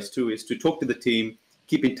you guys too, is to talk to the team,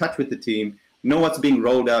 keep in touch with the team, know what's being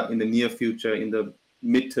rolled out in the near future, in the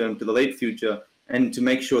midterm to the late future, and to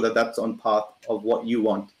make sure that that's on path of what you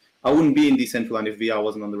want. I wouldn't be in Decentraland if VR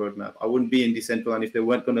wasn't on the roadmap. I wouldn't be in Decentraland if they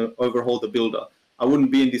weren't going to overhaul the builder. I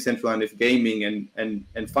wouldn't be in Decentraland if gaming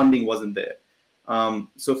and funding wasn't there.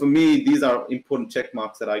 So for me, these are important check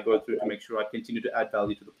marks that I go through to make sure I continue to add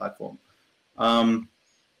value to the platform.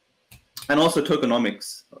 And also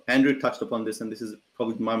tokenomics. Andrew touched upon this, and this is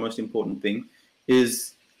probably my most important thing,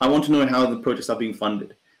 is I want to know how the projects are being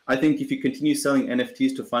funded. I think if you continue selling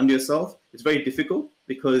NFTs to fund yourself, it's very difficult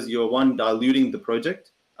because you're, one, diluting the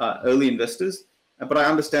project, early investors, but I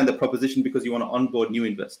understand the proposition because you want to onboard new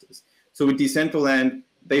investors. So with Decentraland,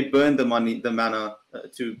 they burn the money, the mana,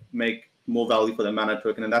 to make more value for the mana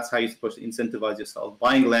token, and that's how you're supposed to incentivize yourself.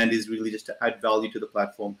 Buying land is really just to add value to the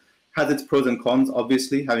platform. Has its pros and cons,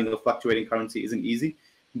 obviously. Having a fluctuating currency isn't easy,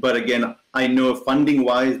 but again, I know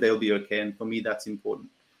funding-wise, they'll be okay, and for me, that's important.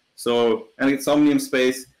 So, and it's Somnium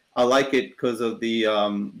Space, I like it because of the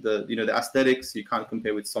aesthetics. You can't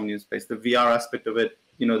compare with Somnium Space. The VR aspect of it,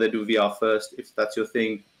 they do VR first. If that's your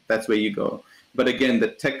thing, that's where you go. But again, the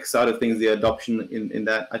tech side of things, the adoption in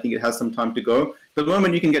that, I think it has some time to go. The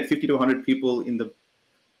moment you can get 50 to 100 people in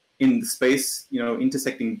the space,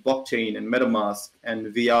 intersecting blockchain and MetaMask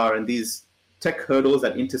and VR and these tech hurdles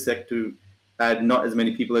that intersect to add not as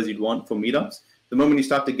many people as you'd want for meetups, the moment you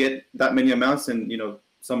start to get that many amounts, and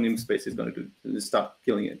Somnium Space is going to start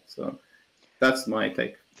killing it. So that's my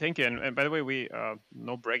take. Thank you. And by the way, we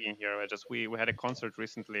no bragging here. We had a concert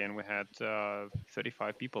recently, and we had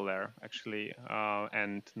 35 people there actually,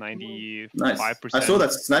 and 95%. Nice. I saw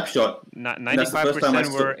that snapshot.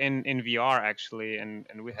 95% were in VR actually, and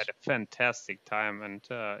we had a fantastic time. And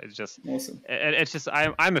it's just awesome. It's just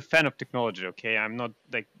I'm a fan of technology. Okay, I'm not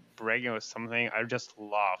like bragging or something. I just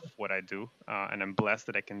love what I do, and I'm blessed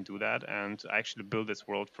that I can do that. And I actually built this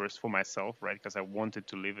world first for myself, right? Because I wanted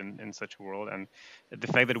to live in such a world. And the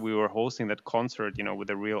fact that we were hosting that concert, with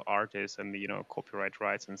the real artists and the copyright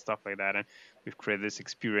rights and stuff like that, and we've created this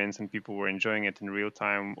experience, and people were enjoying it in real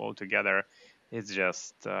time all together. It's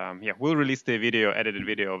just we'll release the edited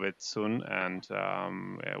video of it soon, and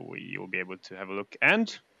you'll be able to have a look.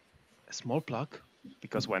 And a small plug,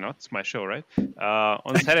 because why not? It's my show, right?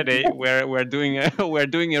 On Saturday, we're doing a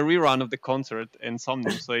rerun of the concert in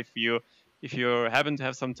Somnium. So if you happen to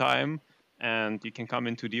have some time, and you can come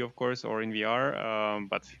in 2D, of course, or in VR,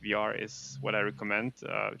 but VR is what I recommend.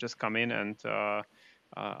 Just come in, and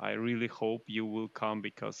I really hope you will come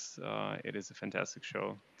because it is a fantastic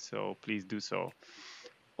show. So please do so.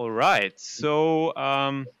 All right. So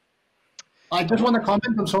I just want to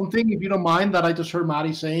comment on something, if you don't mind, that I just heard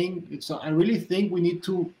Maddie saying. I really think we need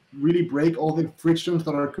to really break all the frictions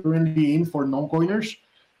that are currently in for non-coiners.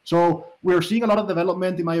 So we're seeing a lot of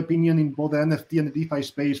development, in my opinion, in both the NFT and the DeFi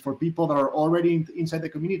space for people that are already inside the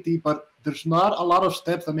community, but there's not a lot of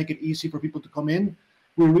steps that make it easy for people to come in.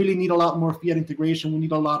 We really need a lot more fiat integration. We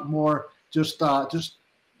need a lot more just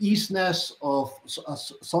easiness of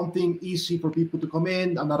something easy for people to come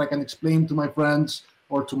in and that I can explain to my friends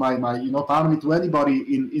or to my family, to anybody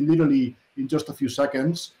in literally in just a few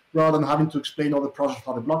seconds, rather than having to explain all the process of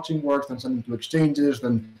how the blockchain works, then send it to exchanges,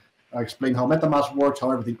 then explain how MetaMask works,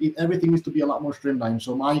 how everything needs to be a lot more streamlined.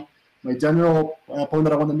 So my general point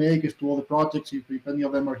that I want to make is to all the projects, if any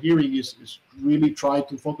of them are hearing, is really try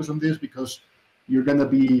to focus on this, because you're gonna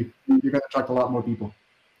attract a lot more people.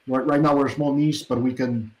 Right now we're a small niche, but we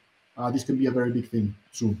can. This can be a very big thing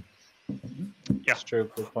soon. Yeah, it's true.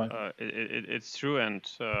 Good point. It's true, and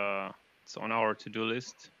it's on our to-do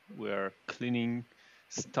list. We're cleaning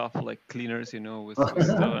stuff like cleaners, with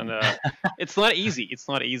stuff, and it's not easy. It's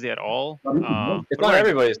not easy at all. It's not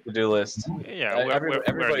everybody's to-do list. Yeah,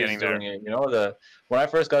 everybody's doing it. When I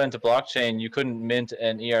first got into blockchain, you couldn't mint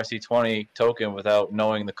an ERC20 token without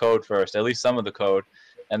knowing the code first, at least some of the code.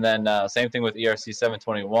 And then same thing with ERC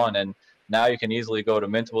 721. And now you can easily go to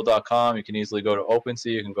mintable.com. You can easily go to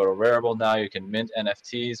OpenSea. You can go to Rarible now. You can mint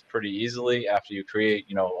NFTs pretty easily after you create,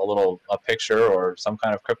 a picture or some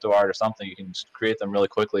kind of crypto art or something. You can just create them really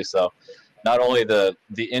quickly. So not only the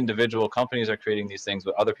individual companies are creating these things,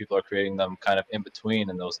 but other people are creating them kind of in between,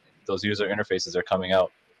 and those user interfaces are coming out,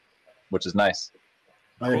 which is nice.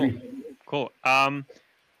 Cool.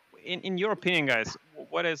 In your opinion, guys,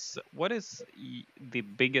 what is the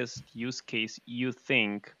biggest use case you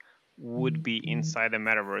think would be inside the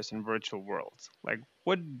metaverse and virtual worlds? Like,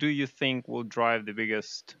 what do you think will drive the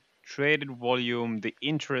biggest traded volume, the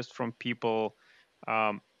interest from people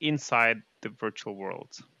inside the virtual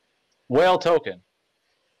worlds? Whale token.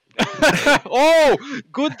 Oh,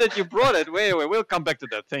 good that you brought it. Wait, we'll come back to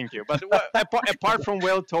that. Thank you. But apart from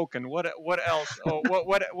whale token, what else? Oh,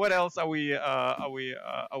 what else are we?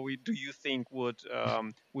 Do you think would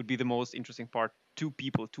be the most interesting part to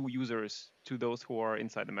people, to users, to those who are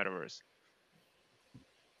inside the metaverse?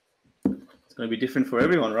 It's going to be different for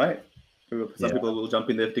everyone, right? Some people will jump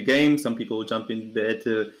in there to game. Some people will jump in there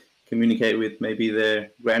to communicate with maybe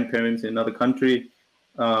their grandparents in another country.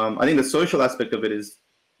 I think the social aspect of it is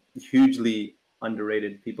hugely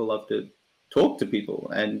underrated. People love to talk to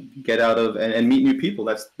people and get out of and meet new people.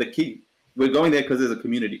 That's the key. We're going there because there's a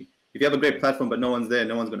community. If you have a great platform but no one's there,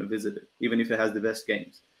 no one's going to visit it, even if it has the best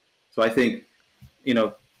games. So I think,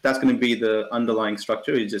 that's going to be the underlying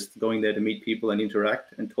structure, is just going there to meet people and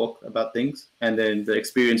interact and talk about things. And then the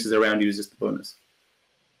experiences around you is just a bonus.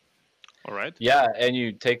 All right. Yeah, and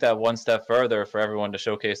you take that one step further for everyone to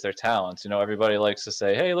showcase their talents. Everybody likes to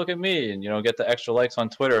say, hey, look at me, and, get the extra likes on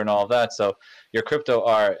Twitter and all of that. So your crypto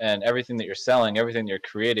art and everything that you're selling, everything you're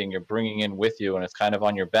creating, you're bringing in with you, and it's kind of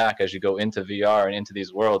on your back as you go into VR and into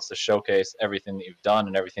these worlds to showcase everything that you've done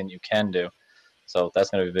and everything that you can do. So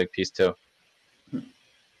that's going to be a big piece too.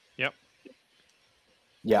 Yep.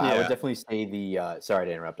 Yeah, I would definitely say sorry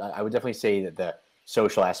to interrupt. I would definitely say that the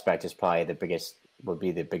social aspect is probably would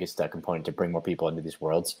be the biggest component to bring more people into these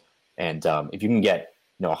worlds. And if you can get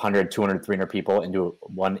 100, 200, 300 people into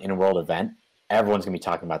one in-world event, everyone's gonna be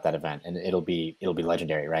talking about that event, and it'll be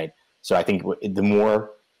legendary, right? So I think the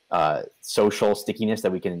more social stickiness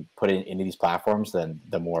that we can put into these platforms, then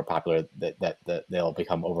the more popular that they'll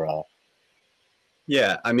become overall.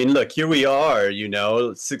 Yeah, I mean, look, here we are,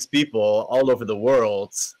 6 people all over the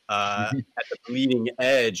world at the bleeding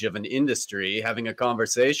edge of an industry, having a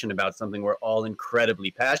conversation about something we're all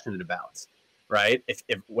incredibly passionate about, right? If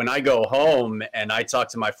when I go home and I talk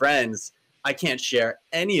to my friends, I can't share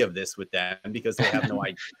any of this with them because they have no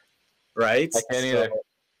idea, right? I can't either.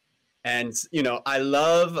 And, I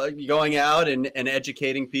love going out and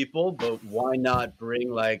educating people, but why not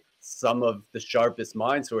bring some of the sharpest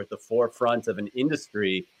minds who are at the forefront of an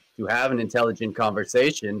industry to have an intelligent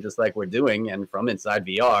conversation, just like we're doing, and from inside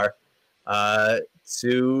VR,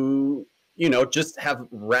 to, just have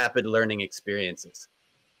rapid learning experiences.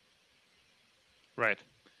 Right.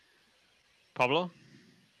 Pablo?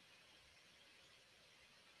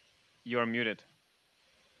 You're muted.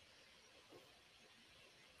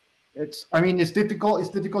 It's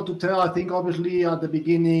difficult to tell. I think obviously at the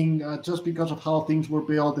beginning, just because of how things were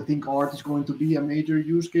built, I think art is going to be a major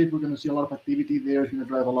use case. We're going to see a lot of activity there. It's going to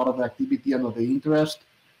drive a lot of the activity and of the interest.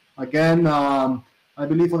 Again, I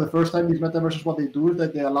believe for the first time, these metaverses, what they do is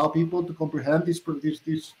that they allow people to comprehend these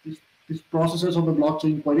processes on the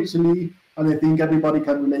blockchain quite easily. And I think everybody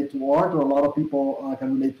can relate to art, or a lot of people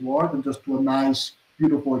can relate to art, and just to a nice,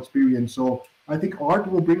 beautiful experience. So I think art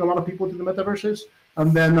will bring a lot of people to the metaverses.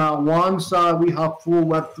 And then once we have full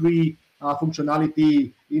Web3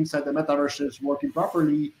 functionality inside the metaverses working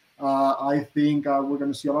properly, I think we're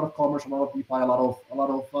going to see a lot of commerce, a lot of DeFi, a lot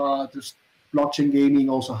of just blockchain gaming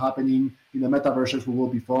also happening in the metaverses, which will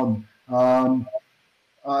be fun.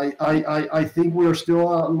 I think we are still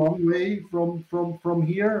a long way from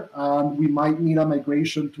here. We might need a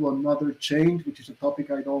migration to another chain, which is a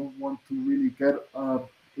topic I don't want to really get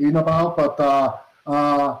in about. But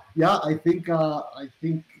yeah, I think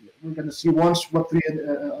we're going to see once Web3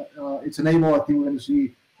 it's enabled. I think we're going to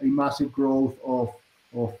see a massive growth of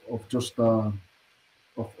just of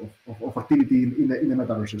activity in the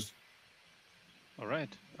metaverses. All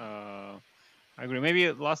right. I agree.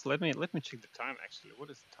 Maybe last. Let me check the time. Actually, what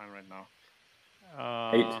is the time right now?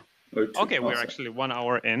 8 or 2. Okay, we're actually 1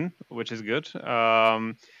 hour in, which is good.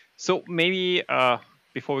 So maybe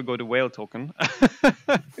before we go to whale token,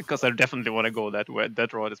 because I definitely want to go that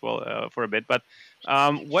road as well for a bit. But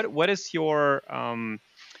what is your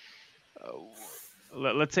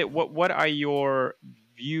let's say what are your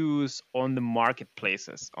views on the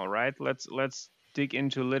marketplaces? All right, let's dig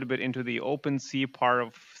into a little bit into the OpenSea part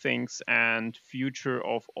of things and future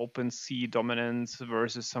of OpenSea dominance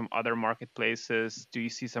versus some other marketplaces. Do you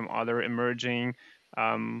see some other emerging?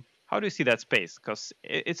 How do you see that space? Because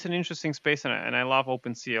it's an interesting space, and I love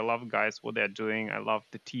OpenSea. I love guys what they're doing. I love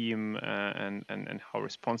the team and how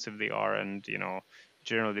responsive they are, and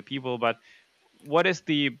generally the people. But what is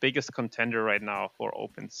the biggest contender right now for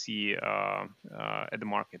OpenSea at the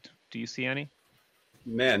market? Do you see any?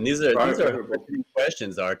 Man, these are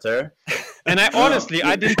questions, Artur. And I honestly,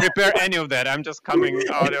 I didn't prepare any of that. I'm just coming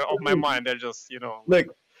out of my mind. They're just,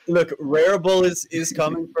 Look, Rarible is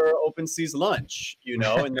coming for OpenSea's lunch,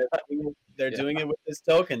 and they're doing it with this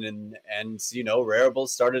token, and Rarible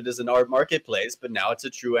started as an art marketplace, but now it's a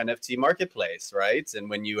true NFT marketplace, right? And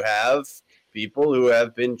when you have people who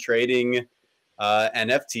have been trading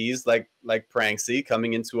NFTs like Pranksy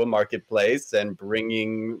coming into a marketplace and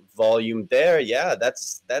bringing volume there, yeah,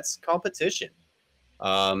 that's competition.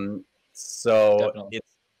 So Definitely.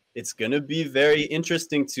 it's going to be very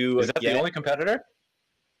interesting to Is that the only competitor?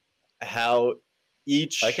 How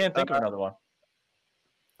each I can't think of another one.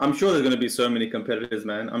 I'm sure there's going to be so many competitors,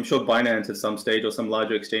 man. I'm sure Binance at some stage or some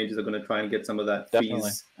larger exchanges are going to try and get some of that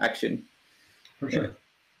fees action. For sure.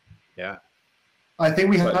 Yeah. I think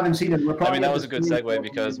we haven't seen it. I mean, that was a good segue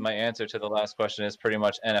because my answer to the last question is pretty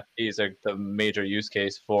much NFTs are the major use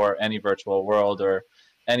case for any virtual world or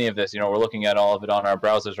any of this. We're looking at all of it on our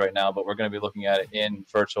browsers right now, but we're going to be looking at it in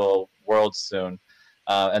virtual worlds soon.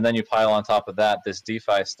 And then you pile on top of that this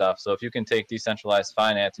DeFi stuff. So if you can take decentralized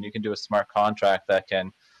finance and you can do a smart contract that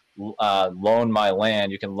can loan my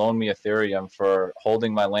land, you can loan me Ethereum for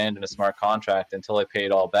holding my land in a smart contract until I pay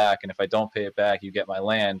it all back. And if I don't pay it back, you get my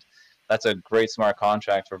land. That's a great smart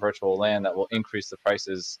contract for virtual land that will increase the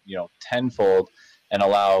prices, tenfold and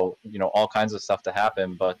allow, all kinds of stuff to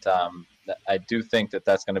happen. But I do think that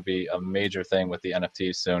that's going to be a major thing with the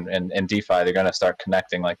NFTs soon. And in DeFi, they're going to start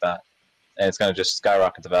connecting like that. And it's going to just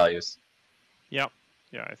skyrocket the values. Yeah,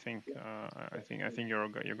 I think you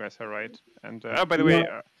guys are right. And by the way,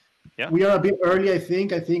 we are a bit early. I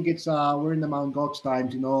think it's we're in the Mt. Gox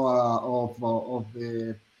times, of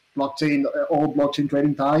the blockchain, all blockchain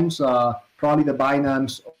trading times. Probably the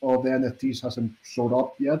Binance of the NFTs hasn't showed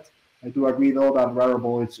up yet. I do agree though that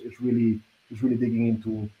Rarible is really digging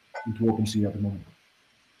into OpenSea at the moment.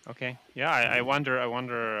 Okay, yeah, I wonder.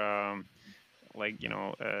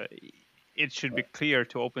 It should be clear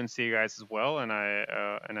to OpenSea guys as well, and I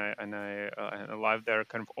love their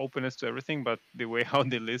kind of openness to everything. But the way how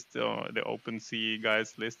they list the OpenSea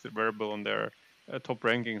guys list Rarible on their top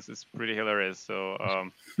rankings is pretty hilarious. So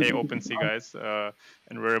hey, OpenSea guys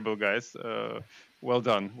and Rarible guys, well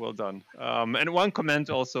done. And one comment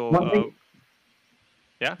also.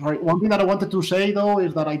 Yeah. All right. One thing that I wanted to say though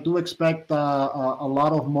is that I do expect a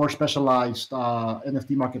lot of more specialized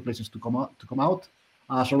NFT marketplaces to come out.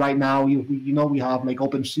 So right now, we have like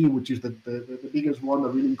OpenSea, which is the biggest one that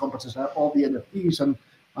really encompasses all the NFTs, and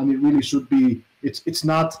it really should be. It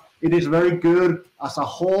is very good as a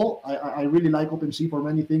whole. I really like OpenSea for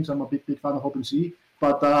many things. I'm a big fan of OpenSea,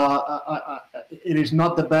 but it is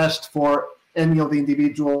not the best for any of the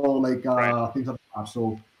individual things that we have.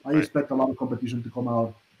 So I expect a lot of competition to come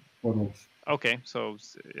out for those. Okay, so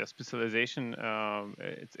specialization,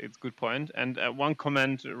 it's a good point. And one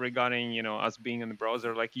comment regarding us being in the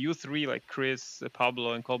browser, like you three, like Chris,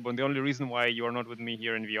 Pablo, and Colborn. The only reason why you are not with me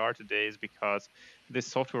here in VR today is because this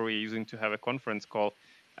software we're using to have a conference call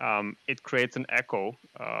it creates an echo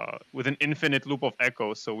with an infinite loop of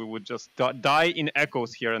echoes. So we would just die in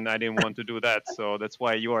echoes here, and I didn't want to do that. So that's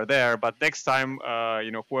why you are there. But next time,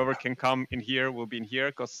 whoever can come in here will be in here,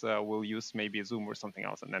 because we'll use maybe a Zoom or something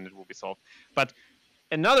else, and then it will be solved. But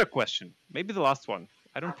another question, maybe the last one.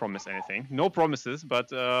 I don't promise anything, no promises, but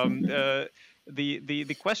the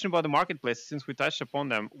question about the marketplace, since we touched upon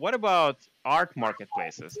them, what about art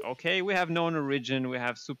marketplaces? Okay, we have Known Origin, we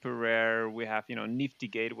have Super Rare, we have Nifty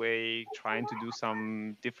Gateway trying to do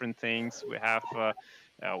some different things. We have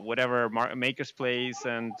whatever Maker's Place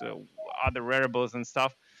and other wearables and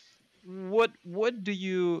stuff. What do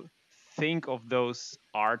you think of those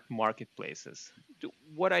art marketplaces?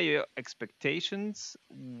 What are your expectations?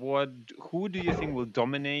 Who do you think will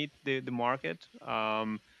dominate the market?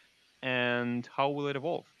 And how will it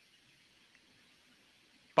evolve?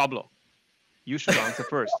 Pablo, you should answer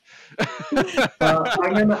first.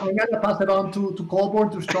 I'm gonna pass it on to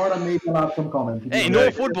Colborne to start, and maybe I'll have some comment. Hey,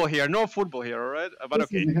 no football here, all right? But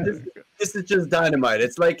okay. This is just dynamite.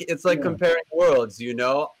 It's like comparing worlds,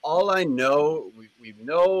 All I know, we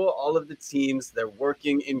know all of the teams, they're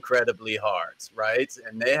working incredibly hard, right?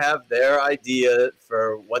 And they have their idea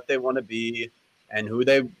for what they want to be and who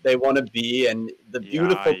they want to be. And the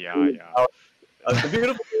beautiful the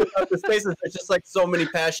beautiful thing about the space is there's just like so many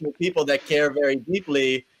passionate people that care very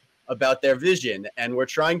deeply about their vision. And we're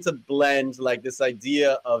trying to blend like this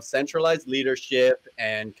idea of centralized leadership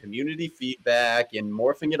and community feedback and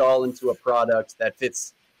morphing it all into a product that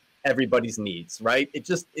fits everybody's needs, right?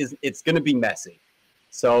 It's going to be messy.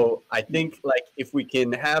 So I think like if we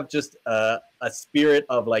can have just a spirit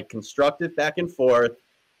of like constructive back and forth,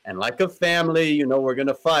 and like a family, we're going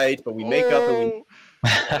to fight, but we make up and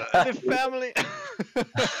the family.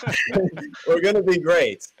 We're going to be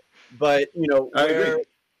great. But, I agree.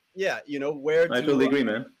 Yeah, where do I totally agree,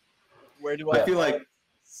 man. Where do I feel like...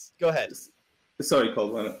 Go ahead. Sorry,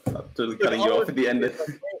 Cole. I'm totally cutting you off at the end.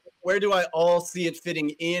 Where do I all see it fitting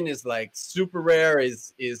in is like Super Rare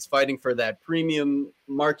is fighting for that premium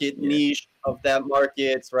market niche of that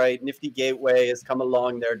market, right? Nifty Gateway has come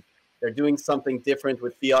along. They're doing something different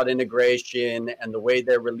with fiat integration and the way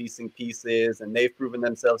they're releasing pieces, and they've proven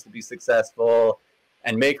themselves to be successful.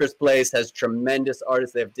 And Maker's Place has tremendous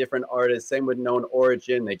artists. They have different artists. Same with Known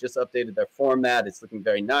Origin. They just updated their format. It's looking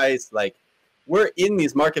very nice. Like, we're in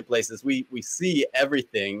these marketplaces. We see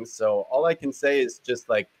everything. So all I can say is just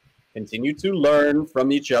like continue to learn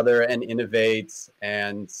from each other and innovate.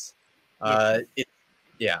 And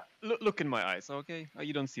Look in my eyes, okay?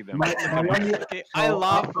 You don't see them. Okay, I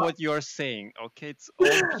love what you're saying, okay? It's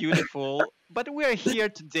all beautiful, but we're here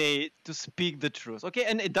today to speak the truth, okay?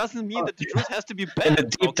 And it doesn't mean that the truth has to be bad, in a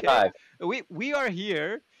deep dive. We are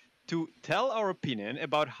here to tell our opinion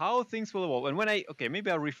about how things will evolve. And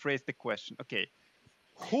maybe I'll rephrase the question. Okay,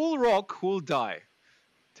 who'll rock, who'll die?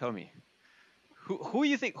 Tell me. Who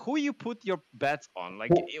you put your bets on?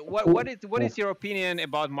 Like, what is your opinion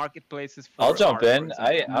about marketplaces? I'll jump in.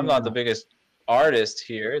 I'm not the biggest artist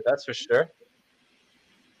here, that's for sure.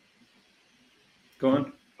 Go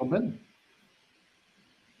on. Jump in.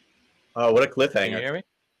 What a cliffhanger! Can you hear me?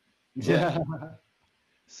 Yeah.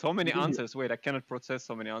 So many answers. Wait, I cannot process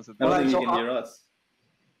so many answers. I don't think you can hear us.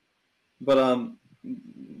 But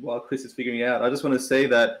while Chris is figuring it out, I just want to say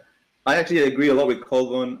that I actually agree a lot with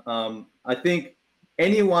Colborne. I think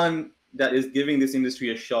anyone that is giving this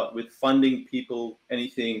industry a shot with funding people,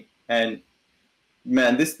 anything, and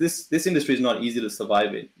man, this industry is not easy to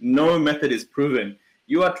survive in. No method is proven.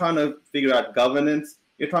 You are trying to figure out governance.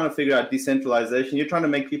 You're trying to figure out decentralization. You're trying to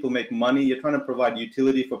make people make money. You're trying to provide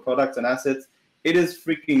utility for products and assets. It is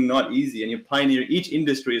freaking not easy. And you're pioneering. Each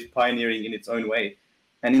industry is pioneering in its own way.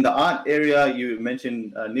 And in the art area, you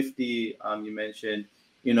mentioned Nifty. You mentioned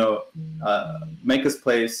Maker's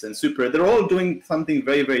Place and Super. They're all doing something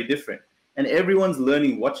very, very different. And everyone's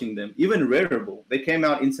learning watching them. Even Rarible, they came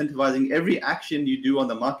out incentivizing every action you do on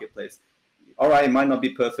the marketplace. All right, it might not be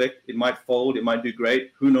perfect. It might fold. It might do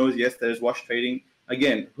great. Who knows? Yes, there's wash trading.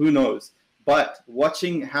 Again, who knows? But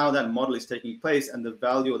watching how that model is taking place and the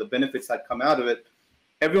value or the benefits that come out of it,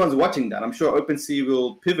 everyone's watching that. I'm sure OpenSea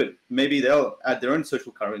will pivot. Maybe they'll add their own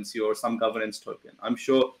social currency or some governance token. I'm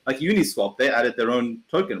sure, like Uniswap, they added their own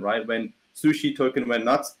token, right? When Sushi token went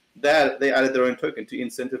nuts, they added their own token to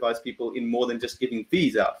incentivize people in more than just giving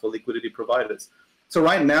fees out for liquidity providers. So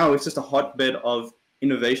right now, it's just a hotbed of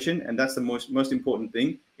innovation, and that's the most important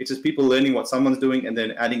thing. It's just people learning what someone's doing and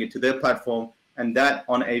then adding it to their platform, and that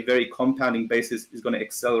on a very compounding basis is going to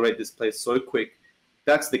accelerate this place so quick.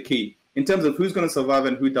 That's the key. In terms of who's going to survive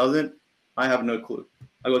and who doesn't, I have no clue.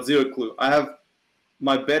 I got zero clue. I have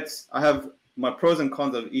my bets. I have my pros and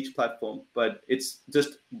cons of each platform, but it's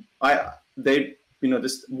just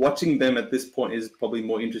just watching them at this point is probably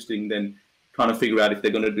more interesting than trying to figure out if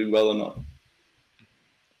they're going to do well or not.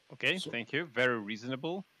 Okay, thank you. Very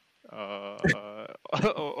reasonable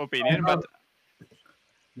opinion, but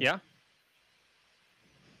yeah.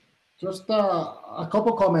 Just a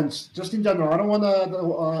couple comments, just in general. I don't want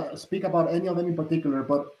to speak about any of them in particular,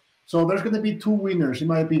 but so there's going to be two winners, in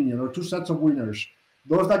my opinion, or two sets of winners.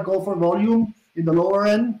 Those that go for volume in the lower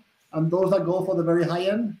end and those that go for the very high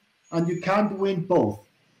end, and you can't win both.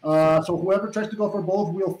 So whoever tries to go for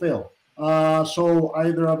both will fail. So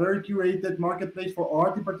either a very curated marketplace for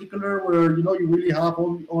art in particular, where you really have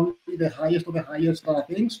only the highest of the highest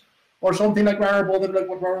things, or something like Rarible, like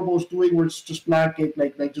what Rarible is doing, where it's just blanket,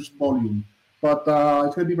 like just volume. But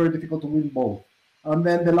it's going to be very difficult to win both. And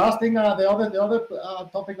then the last thing, the other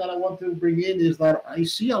topic that I want to bring in is that I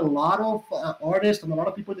see a lot of artists and a lot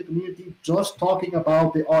of people in the community just talking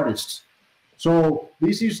about the artists. So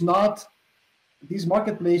this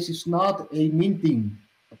marketplace is not a minting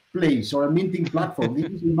place or a minting platform.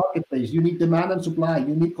 This is a marketplace. You need demand and supply.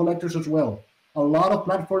 You need collectors as well. A lot of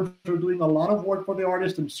platforms are doing a lot of work for the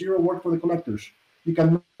artists and zero work for the collectors. You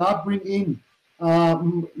cannot bring in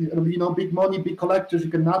big money, big collectors. You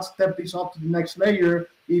cannot step this up to the next layer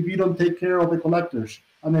if you don't take care of the collectors.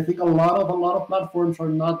 And I think a lot of platforms are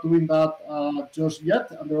not doing that just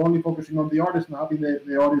yet, and they're only focusing on the artist and having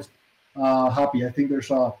the artist happy. I think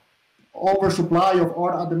there's a oversupply of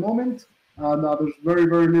art at the moment, and there's very,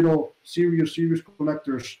 very little serious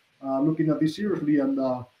collectors looking at this seriously, and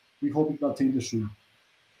we hope that changes soon.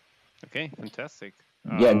 Okay, fantastic.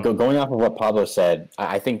 Yeah, going off of what Pablo said,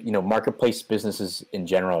 I think marketplace businesses in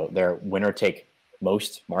general, they're winner take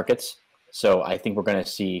most markets. So I think we're going to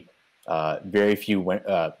see very few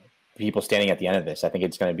people standing at the end of this. I think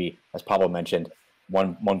it's going to be, as Pablo mentioned,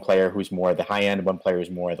 one player who's more at the high end, one player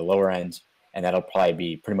who's more at the lower end, and that'll probably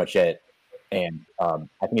be pretty much it. And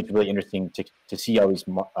I think it's really interesting to see all these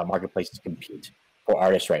marketplaces compete for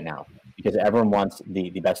artists right now, because everyone wants the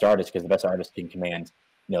best artists, because the best artists can command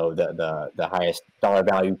the highest dollar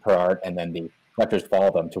value per art, and then the collectors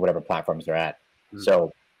follow them to whatever platforms they're at. Mm-hmm.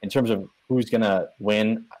 So in terms of who's gonna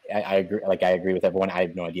win, I agree. I agree with everyone. I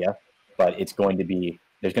have no idea, but there's going to be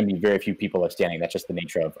very few people standing. That's just the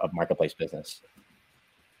nature of marketplace business.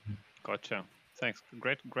 Gotcha. Thanks.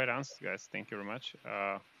 Great answers, guys. Thank you very much.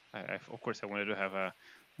 Of course, I wanted to have a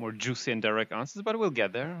more juicy and direct answers, but we'll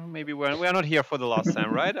get there. Maybe we are not here for the last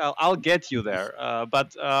time, right? I'll get you there.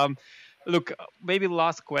 But look, maybe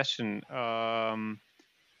last question. Oh,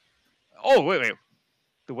 wait.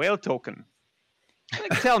 The whale token.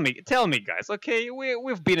 Like, tell me, guys. Okay,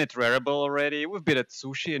 we've been at Rarible already. We've been at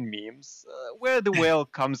Sushi and Memes. Where the whale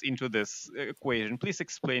comes into this equation? Please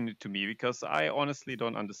explain it to me, because I honestly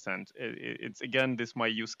don't understand. It's again this my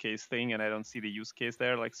use case thing, and I don't see the use case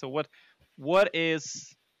there. Like, so what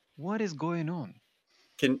is going on?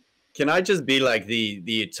 Can I just be like the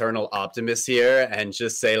eternal optimist here and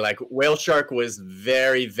just say, like, Whale Shark was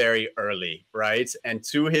very, very early, right? And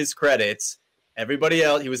to his credit, everybody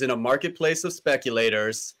else, he was in a marketplace of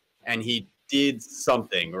speculators, and he did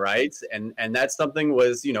something, right? And that something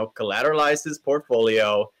was, collateralize his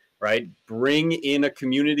portfolio, right? Bring in a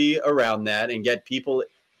community around that and get people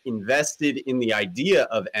invested in the idea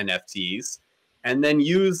of NFTs, and then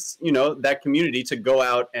use, that community to go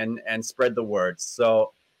out and spread the word.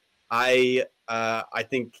 So I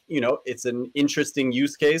think, it's an interesting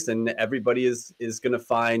use case, and everybody is going to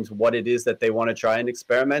find what it is that they want to try and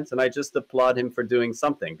experiment. And I just applaud him for doing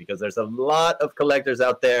something, because there's a lot of collectors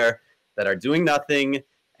out there that are doing nothing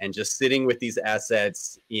and just sitting with these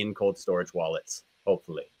assets in cold storage wallets,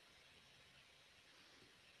 hopefully.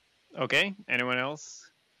 Okay. Anyone else?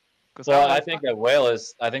 Well, I think the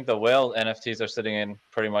whale NFTs are sitting in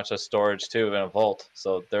pretty much a storage too, in a vault,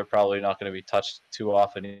 so they're probably not going to be touched too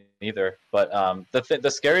often either. But the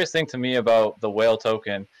scariest thing to me about the whale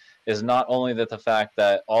token is not only that the fact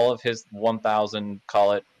that all of his 1,000,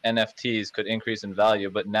 call it, NFTs could increase in value,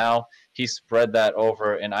 but now he spread that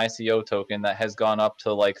over an ICO token that has gone up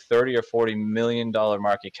to like $30 or $40 million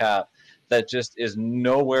market cap. That just is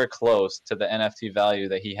nowhere close to the NFT value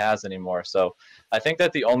that he has anymore. So I think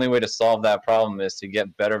that the only way to solve that problem is to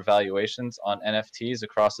get better valuations on NFTs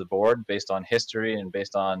across the board, based on history and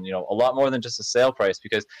based on, a lot more than just a sale price,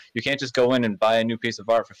 because you can't just go in and buy a new piece of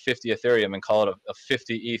art for 50 Ethereum and call it a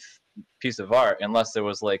 50 ETH piece of art, unless there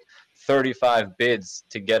was like 35 bids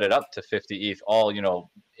to get it up to 50 ETH, all,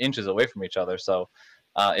 inches away from each other. So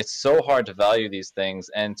It's so hard to value these things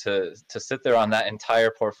and to sit there on that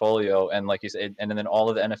entire portfolio, and like you said, and then all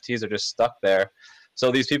of the NFTs are just stuck there. So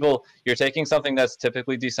these people, you're taking something that's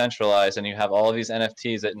typically decentralized, and you have all of these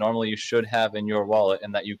NFTs that normally you should have in your wallet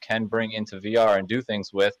and that you can bring into VR and do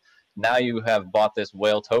things with. Now you have bought this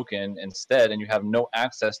whale token instead, and you have no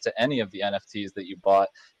access to any of the NFTs that you bought.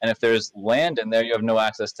 And if there's land in there, you have no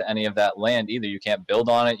access to any of that land either. You can't build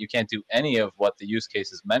on it. You can't do any of what the use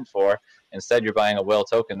case is meant for. Instead, you're buying a whale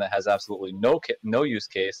token that has absolutely no use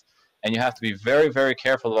case. And you have to be very, very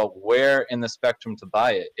careful about where in the spectrum to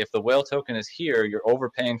buy it. If the whale token is here, you're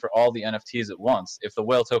overpaying for all the NFTs at once. If the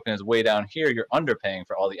whale token is way down here, you're underpaying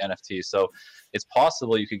for all the NFTs. So it's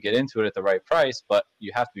possible you could get into it at the right price, but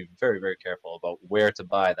you have to be very, very careful about where to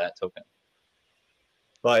buy that token.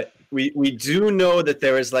 But we do know that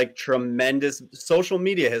there is like tremendous, social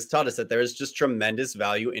media has taught us that there is just tremendous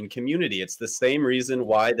value in community. It's the same reason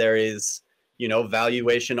why there is, you know,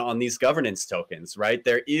 valuation on these governance tokens, right?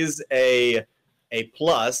 There is a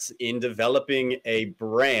plus in developing a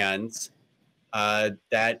brand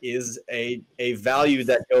that is a value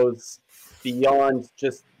that goes beyond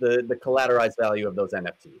just the collateralized value of those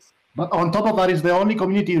NFTs. But on top of that, is the only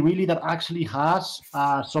community really that actually has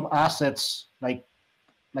some assets, like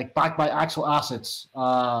backed by actual assets.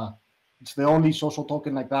 It's the only social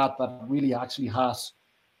token like that really actually has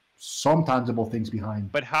some tangible things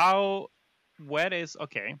behind. But what is,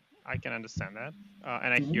 okay, I can understand that,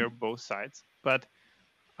 and I hear both sides, but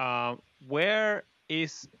where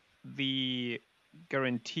is the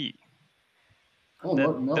guarantee?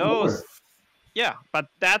 Yeah, but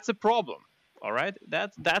that's a problem. All right,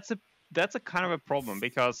 that's a kind of a problem,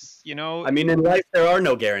 because, you know, I mean, in life there are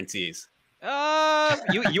no guarantees.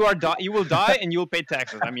 You will die and you'll pay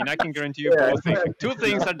taxes. I mean, I can guarantee you both things. Two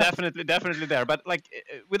things are definitely there. But like,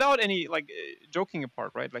 without any joking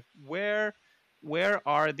apart, right? Like, where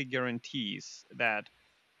are the guarantees that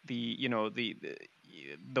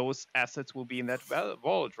those assets will be in that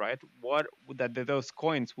vault, right? That those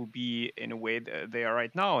coins will be in a way that they are right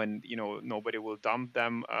now, and nobody will dump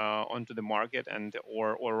them onto the market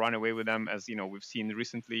or run away with them, as we've seen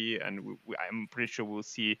recently, and I'm pretty sure we'll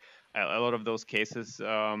see a lot of those cases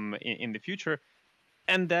in the future,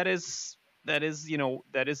 and that is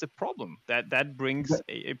a problem. That brings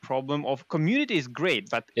a problem of community is great,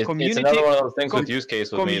 but community. It's another one of those things with use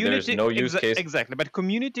case with me. There's no use case. Exactly, but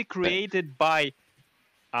community created by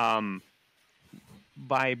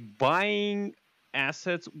buying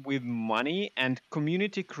assets with money, and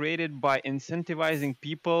community created by incentivizing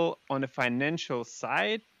people on the financial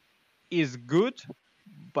side is good,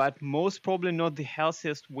 but most probably not the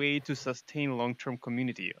healthiest way to sustain long-term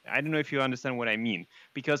community. I don't know if you understand what I mean,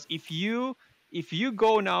 because if you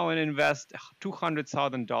go now and invest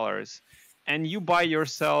 $200,000 and you buy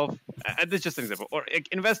yourself, this is just an example, or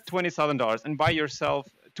invest $20,000 and buy yourself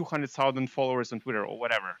 200,000 followers on Twitter or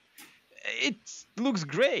whatever, it looks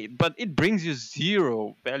great, but it brings you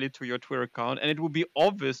zero value to your Twitter account, and it will be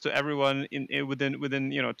obvious to everyone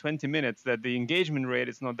within 20 minutes that the engagement rate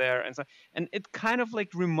is not there, and it kind of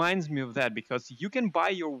reminds me of that, because you can buy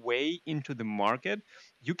your way into the market,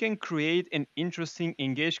 you can create an interesting,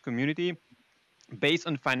 engaged community based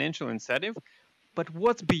on financial incentive, but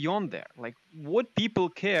what's beyond there? What people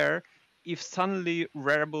care if suddenly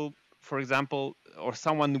Rarible, for example, or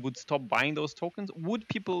someone would stop buying those tokens? Would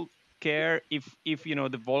people care if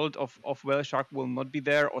the vault of Whale Shark will not be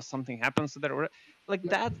there, or something happens to that, or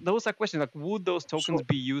that? Those are questions. Would those tokens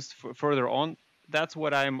be used further on? That's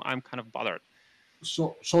what I'm kind of bothered.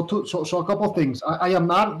 So a couple of things. I am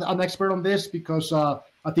not an expert on this, because I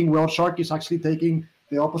think Whale Shark is actually taking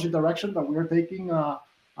the opposite direction that we are taking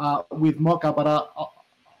with Mocha. But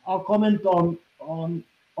I'll comment on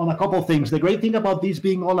a couple of things. The great thing about this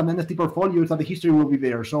being all an NFT portfolio is that the history will be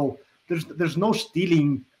there. So there's no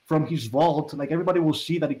stealing from his vault. Everybody will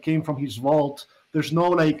see that it came from his vault. There's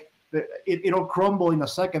no it'll crumble in a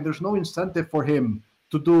second. There's no incentive for him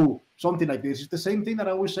to do something like this. It's the same thing that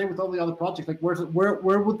I always say with all the other projects.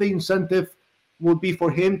 Where would the incentive would be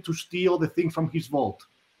for him to steal the thing from his vault?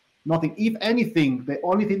 Nothing. If anything, the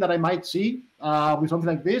only thing that I might see with something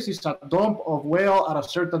like this is a dump of whale at a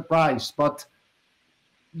certain price. But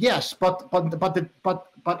yes, but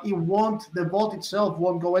it won't. The vault itself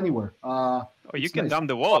won't go anywhere. You can dump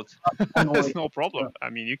the vault. There's no problem. I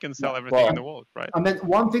mean, you can sell everything in the vault, right? And then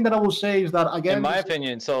one thing that I will say is that, again, in my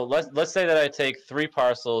opinion, so let's say that I take 3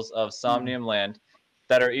 parcels of Somnium land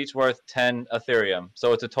that are each worth 10 Ethereum.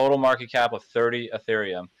 So it's a total market cap of 30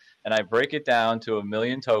 Ethereum. And I break it down to 1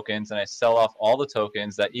 million tokens, and I sell off all the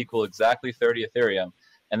tokens that equal exactly 30 Ethereum.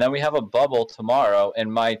 And then we have a bubble tomorrow,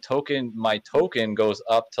 and my token goes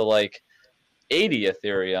up to 80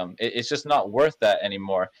 Ethereum. It's just not worth that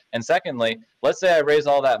anymore. And secondly, let's say I raise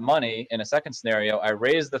all that money in a second scenario, I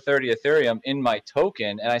raise the 30 Ethereum in my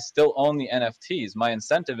token and I still own the NFTs. My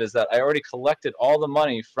incentive is that I already collected all the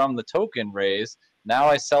money from the token raise. Now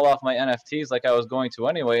I sell off my NFTs like I was going to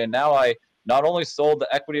anyway. And now I not only sold the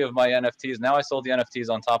equity of my NFTs, now I sold the NFTs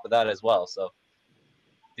on top of that as well. So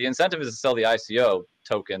the incentive is to sell the ICO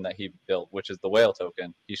token that he built, which is the whale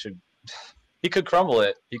token. He could crumble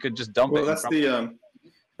it. He could just dump it. Well,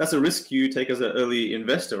 that's a risk you take as an early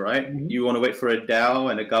investor, right? Mm-hmm. You want to wait for a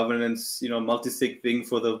DAO and a governance, multi-sig thing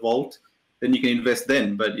for the vault, then you can invest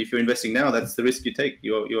then. But if you're investing now, that's the risk you take.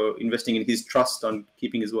 You're investing in his trust on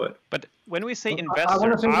keeping his word. But when we say I investor,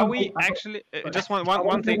 wanna say are one we thing. actually just one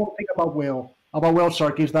One thing? thing about Whale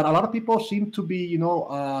Shark is that a lot of people seem to be,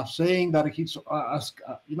 saying that he's,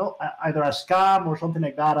 either a scam or something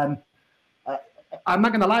like that. And I'm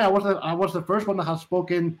not gonna lie, I was the first one that has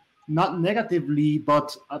spoken not negatively,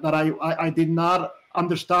 but that I did not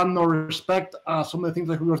understand nor respect some of the things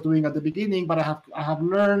that he was doing at the beginning. But I have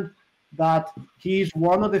learned that he's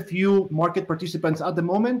one of the few market participants at the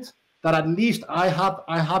moment that at least I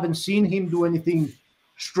haven't seen him do anything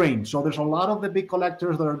strange. So there's a lot of the big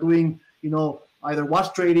collectors that are doing, either wash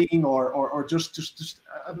trading or just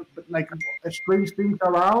like strange things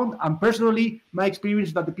around. And personally, my experience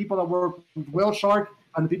is that the people that work with Whale Shark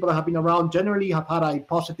and the people that have been around generally have had a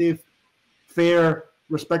positive, fair,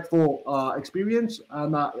 respectful experience.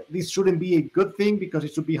 And this shouldn't be a good thing because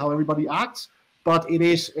it should be how everybody acts, but it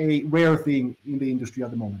is a rare thing in the industry at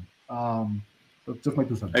the moment. So just my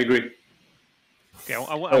 2 cents. I agree. Okay,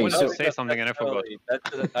 I wanted to say something and I forgot.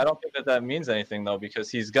 I don't think that means anything though, because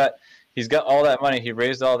he's got all that money. He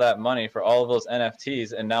raised all that money for all of those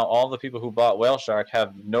NFTs, and now all the people who bought Whale Shark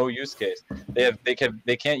have no use case.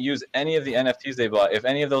 They can't use any of the NFTs they bought. If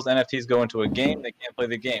any of those NFTs go into a game, they can't play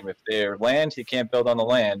the game. If they're land, he can't build on the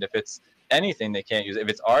land. If it's anything, they can't use it. If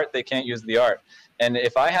it's art, they can't use the art. And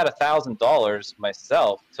if I had $1,000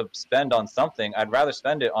 myself to spend on something, I'd rather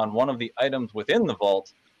spend it on one of the items within the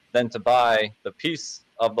vault than to buy the piece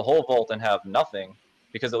of the whole vault and have nothing.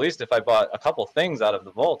 Because at least if I bought a couple things out of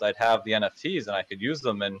the vault, I'd have the NFTs and I could use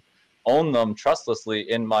them and own them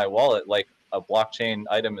trustlessly in my wallet like a blockchain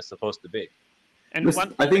item is supposed to be. And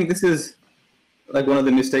I think this is like one of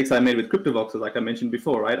the mistakes I made with CryptoVoxels, like I mentioned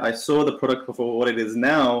before, right? I saw the product for what it is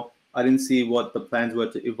now. I didn't see what the plans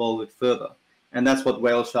were to evolve it further. And that's what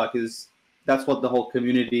Whale Shark is. That's what the whole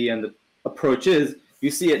community and the approach is. You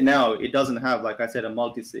see it now. It doesn't have, like I said, a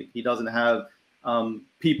multi-sig. He doesn't have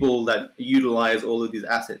people that utilize all of these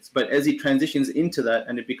assets. But as he transitions into that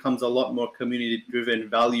and it becomes a lot more community-driven,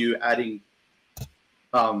 value-adding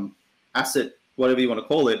asset, whatever you want to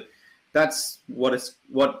call it, that's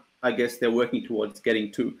what I guess they're working towards getting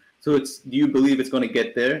to. So do you believe it's going to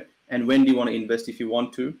get there? And when do you want to invest if you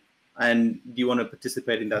want to? And do you want to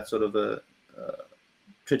participate in that sort of a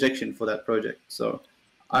trajectory for that project? So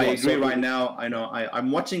I agree right now. I know I'm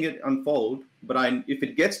watching it unfold, but if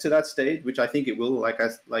it gets to that stage, which I think it will, like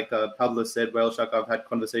Pablo said, Whale Shark, I've had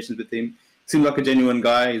conversations with him. Seems like a genuine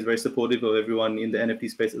guy. He's very supportive of everyone in the NFT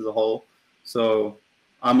space as a whole. So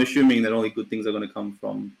I'm assuming that only good things are going to come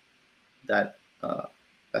from that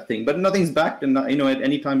thing. But nothing's backed, and at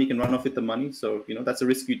any time you can run off with the money. So that's a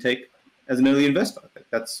risk you take as an early investor.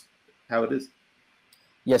 That's how it is.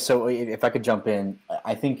 Yeah, so if I could jump in,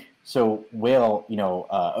 I think so. Whale,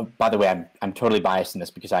 by the way, I'm totally biased in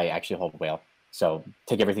this because I actually hold Whale, so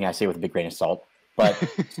take everything I say with a big grain of salt. But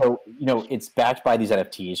so it's backed by these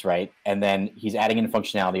NFTs, right? And then he's adding in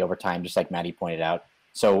functionality over time, just like Maddie pointed out.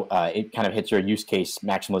 So it kind of hits your use case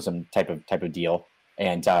maximalism type of deal.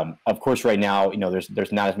 And of course, right now,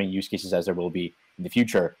 there's not as many use cases as there will be in the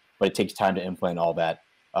future, but it takes time to implement all that.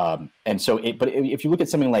 And so, but if you look at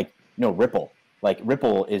something like Ripple. Like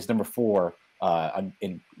Ripple is number 4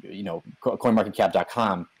 in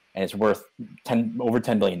CoinMarketCap.com, and it's worth over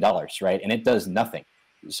 $10 billion, right? And it does nothing.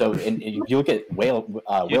 So, and if you look at Whale,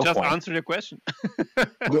 you just answered your question.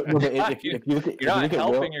 You're not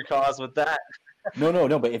helping your cause with that.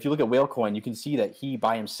 No. But if you look at Whalecoin, you can see that he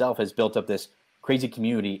by himself has built up this crazy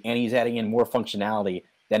community, and he's adding in more functionality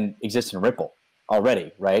than exists in Ripple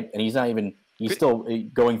already, right? And he's still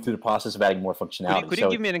going through the process of adding more functionality. Could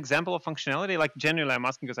you give me an example of functionality? Like generally, I'm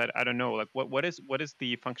asking because I don't know. Like what is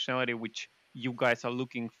the functionality which you guys are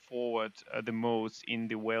looking forward the most in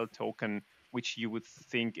the Whale token, which you would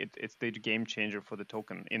think it's the game changer for the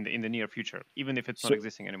token in the near future, even if it's not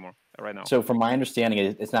existing anymore right now? So from my understanding,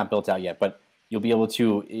 it's not built out yet, but you'll be able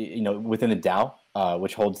to, within the DAO,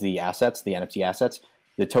 which holds the assets, the NFT assets,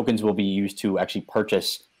 the tokens will be used to actually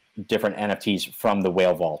purchase different NFTs from the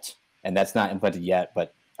Whale vault. And that's not implemented yet,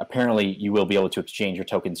 but apparently you will be able to exchange your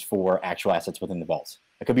tokens for actual assets within the vault.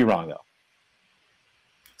 I could be wrong though.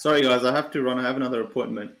 Sorry guys, I have to run. I have another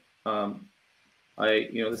appointment.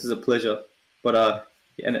 This is a pleasure, but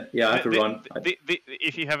yeah, I have to run.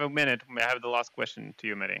 If you have a minute, may I have the last question to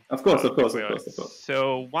you, Mehdi? Of course.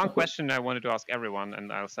 So one question I wanted to ask everyone,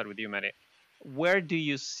 and I'll start with you, Mehdi. Where do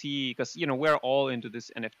you see, because we're all into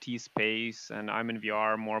this NFT space, and I'm in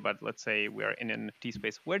VR more, but let's say we're in an NFT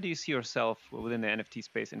space. Where do you see yourself within the NFT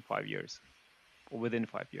space in 5 years, or within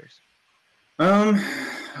 5 years?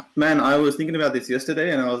 Man, I was thinking about this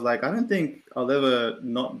yesterday, and I was like, I don't think I'll ever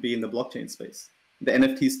not be in the blockchain space, the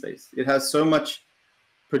NFT space. It has so much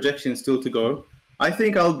projection still to go. I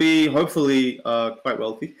think I'll be hopefully quite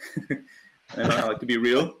wealthy, and I like to be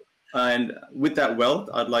real. And with that wealth,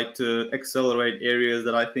 I'd like to accelerate areas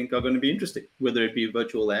that I think are going to be interesting, whether it be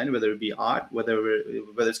virtual land, whether it be art, whether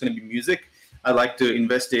it's going to be music. I'd like to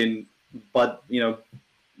invest in,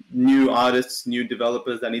 new artists, new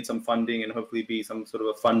developers that need some funding, and hopefully be some sort of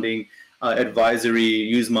a funding advisory,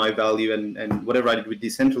 use my value, and whatever I did with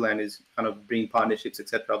Decentraland is kind of bring partnerships,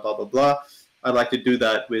 etc. Blah blah blah. I'd like to do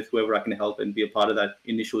that with whoever I can help and be a part of that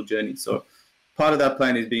initial journey. So part of that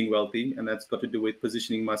plan is being wealthy, and that's got to do with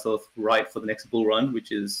positioning myself right for the next bull run,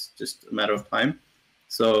 which is just a matter of time.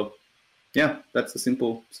 So yeah, that's a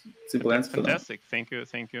simple answer. Fantastic. Thank you,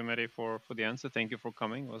 Mehdi, for the answer. Thank you for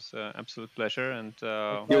coming. It was an absolute pleasure. And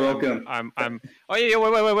you're welcome. Oh yeah,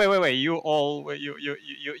 wait.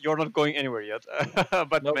 You're not going anywhere yet.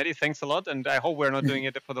 But nope. Mehdi, thanks a lot, and I hope we're not doing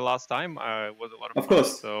it for the last time. It was a lot of fun. Of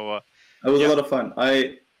course. So it was a lot of fun.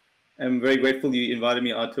 I'm very grateful you invited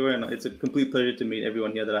me, Artur, and it's a complete pleasure to meet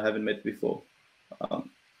everyone here that I haven't met before.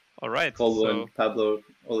 All right. Colbo and Pablo,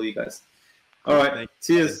 all of you guys. All right.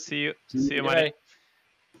 Cheers. See you, Mehdi.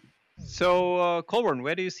 So, Colborn,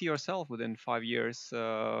 where do you see yourself within 5 years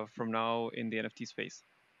from now in the NFT space?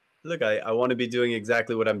 Look, I want to be doing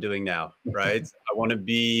exactly what I'm doing now, right? I want to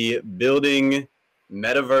be building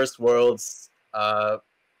metaverse worlds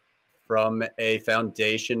from a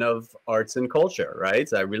foundation of arts and culture,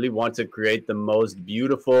 right? I really want to create the most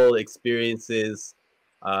beautiful experiences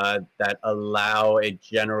that allow a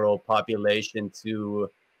general population to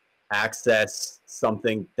access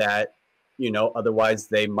something that, otherwise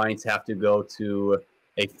they might have to go to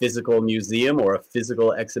a physical museum or a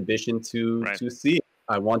physical exhibition to see.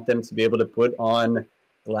 I want them to be able to put on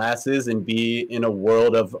glasses and be in a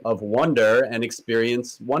world of wonder and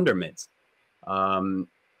experience wonderment. Look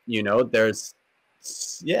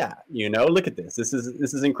at this. This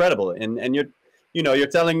is incredible. And you're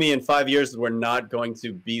telling me in 5 years we're not going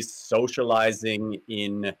to be socializing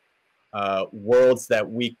in worlds that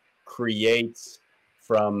we create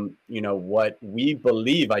from what we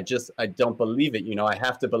believe. I don't believe it. I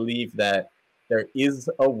have to believe that there is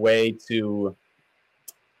a way to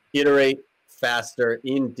iterate faster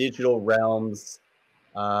in digital realms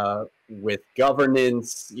with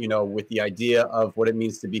governance, with the idea of what it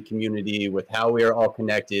means to be community, with how we are all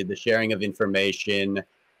connected, the sharing of information.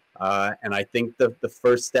 And I think the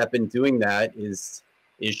first step in doing that is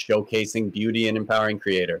showcasing beauty and empowering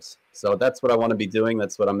creators. So that's what I want to be doing.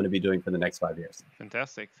 That's what I'm going to be doing for the next 5 years.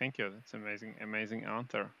 Fantastic. Thank you. That's amazing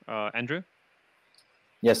answer. Andrew?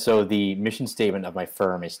 Yes, so the mission statement of my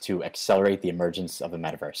firm is to accelerate the emergence of the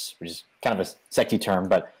metaverse, which is kind of a sexy term,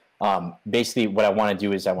 but basically what I want to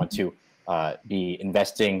do is I want to be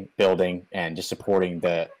investing, building, and just supporting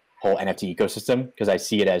the whole NFT ecosystem because I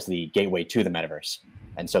see it as the gateway to the metaverse.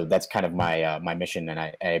 And so that's kind of my my mission, and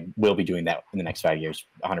I will be doing that in the next 5 years,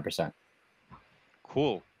 100%.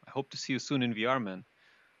 Cool. I hope to see you soon in VR, man.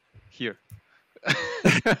 Here.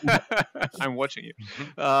 I'm watching you.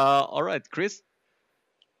 All right, Chris?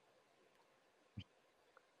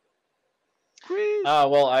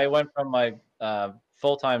 Well, I went from my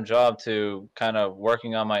full-time job to kind of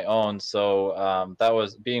working on my own. So that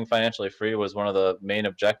was being financially free was one of the main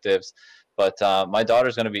objectives. But my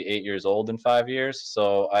daughter's going to be 8 years old in 5 years.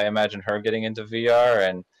 So I imagine her getting into VR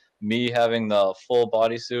and me having the full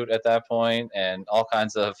bodysuit at that point and all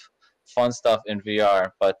kinds of fun stuff in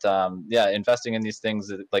VR. But yeah, investing in these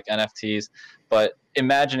things like NFTs, but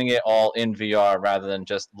imagining it all in VR rather than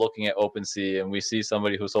just looking at OpenSea and we see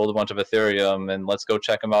somebody who sold a bunch of Ethereum and let's go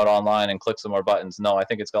check them out online and click some more buttons. No, I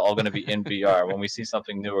think it's all going to be in VR. When we see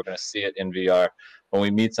something new, we're going to see it in VR. When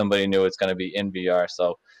we meet somebody new, it's going to be in VR.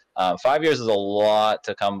 So 5 years is a lot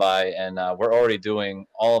to come by, and we're already doing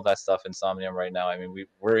all of that stuff in Somnium right now. I mean,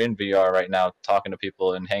 we're in VR right now, talking to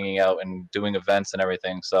people and hanging out and doing events and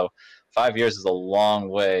everything. So 5 years is a long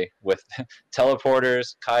way with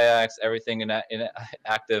teleporters, kayaks, everything in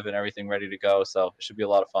active and everything ready to go. So it should be a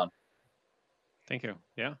lot of fun. Thank you.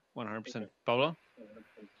 Yeah, 100%. Pablo?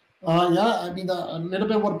 Yeah, I mean, a little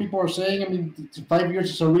bit what people are saying. I mean, 5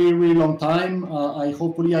 years is a really, really long time. I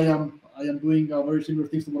hopefully I am doing very similar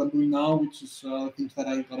things to what I'm doing now, which is things that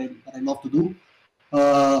I love to do.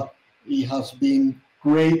 Uh, it has been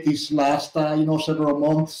great these last several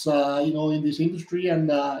months in this industry, and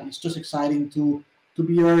it's just exciting to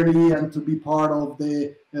be early and to be part of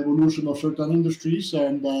the evolution of certain industries.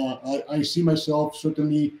 And I see myself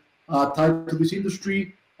certainly tied to this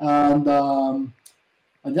industry, and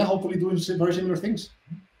yeah, hopefully doing very similar things.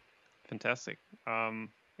 Fantastic. I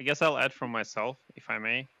guess I'll add from myself, if I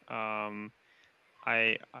may. I'm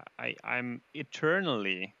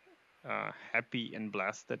eternally happy and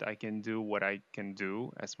blessed that I can do what I can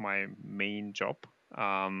do as my main job.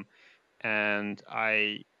 Um, and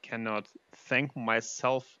I cannot thank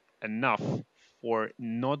myself enough for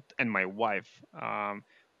not, and my wife,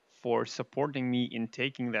 for supporting me in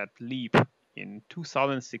taking that leap in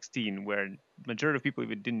 2016, where majority of people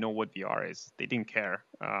even didn't know what VR is. They didn't care.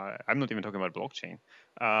 I'm not even talking about blockchain.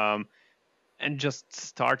 Um, and just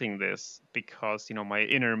starting this because my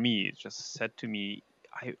inner me just said to me,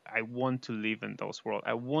 I want to live in those worlds.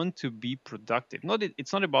 I want to be productive.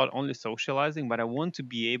 It's not about only socializing, but I want to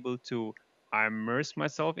be able to immerse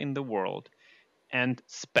myself in the world and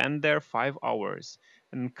spend there 5 hours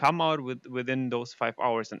and come out within those 5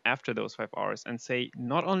 hours and after those 5 hours and say,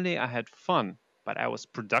 not only I had fun, but I was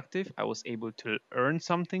productive. I was able to earn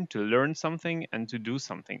something, to learn something, and to do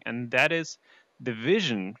something. And that is the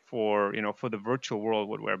vision for the virtual world.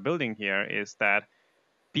 What we're building here is that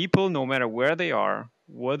people, no matter where they are,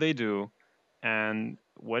 what they do, and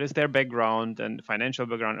what is their background and financial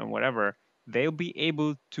background and whatever, they'll be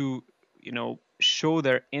able to show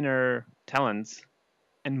their inner talents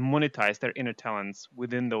and monetize their inner talents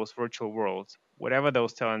within those virtual worlds, whatever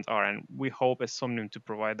those talents are. And we hope as Somnium to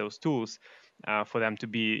provide those tools for them to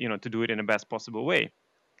be, to do it in the best possible way.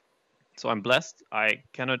 So I'm blessed. I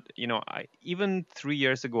cannot, I even 3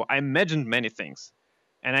 years ago, I imagined many things.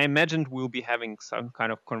 And I imagined we'll be having some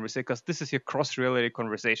kind of conversation, because this is a cross-reality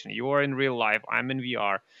conversation. You are in real life, I'm in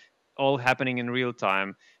VR, all happening in real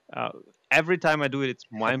time. Uh, every time I do it, it's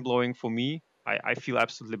mind-blowing for me. I feel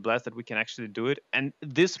absolutely blessed that we can actually do it. And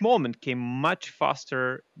this moment came much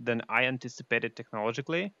faster than I anticipated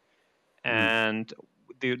technologically. And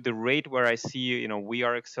the rate where I see, we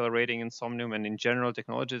are accelerating in Somnium, and in general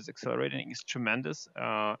technology is accelerating, is tremendous.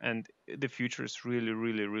 And the future is really,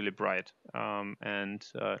 really, really bright.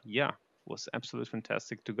 Yeah, it was absolutely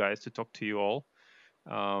fantastic to talk to you all.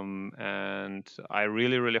 And I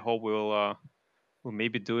really, really hope we'll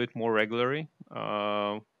maybe do it more regularly.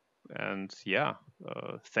 And yeah,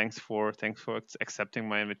 thanks for accepting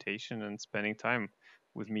my invitation and spending time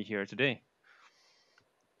with me here today.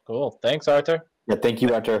 Cool. Thanks, Artur. Yeah, thank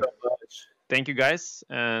you, Artur. Thank you, guys,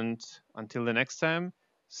 and until the next time,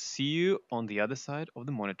 see you on the other side of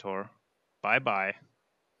the monitor. Bye-bye.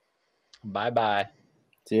 Bye-bye.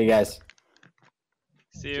 See you guys.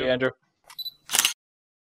 See See you, Andrew.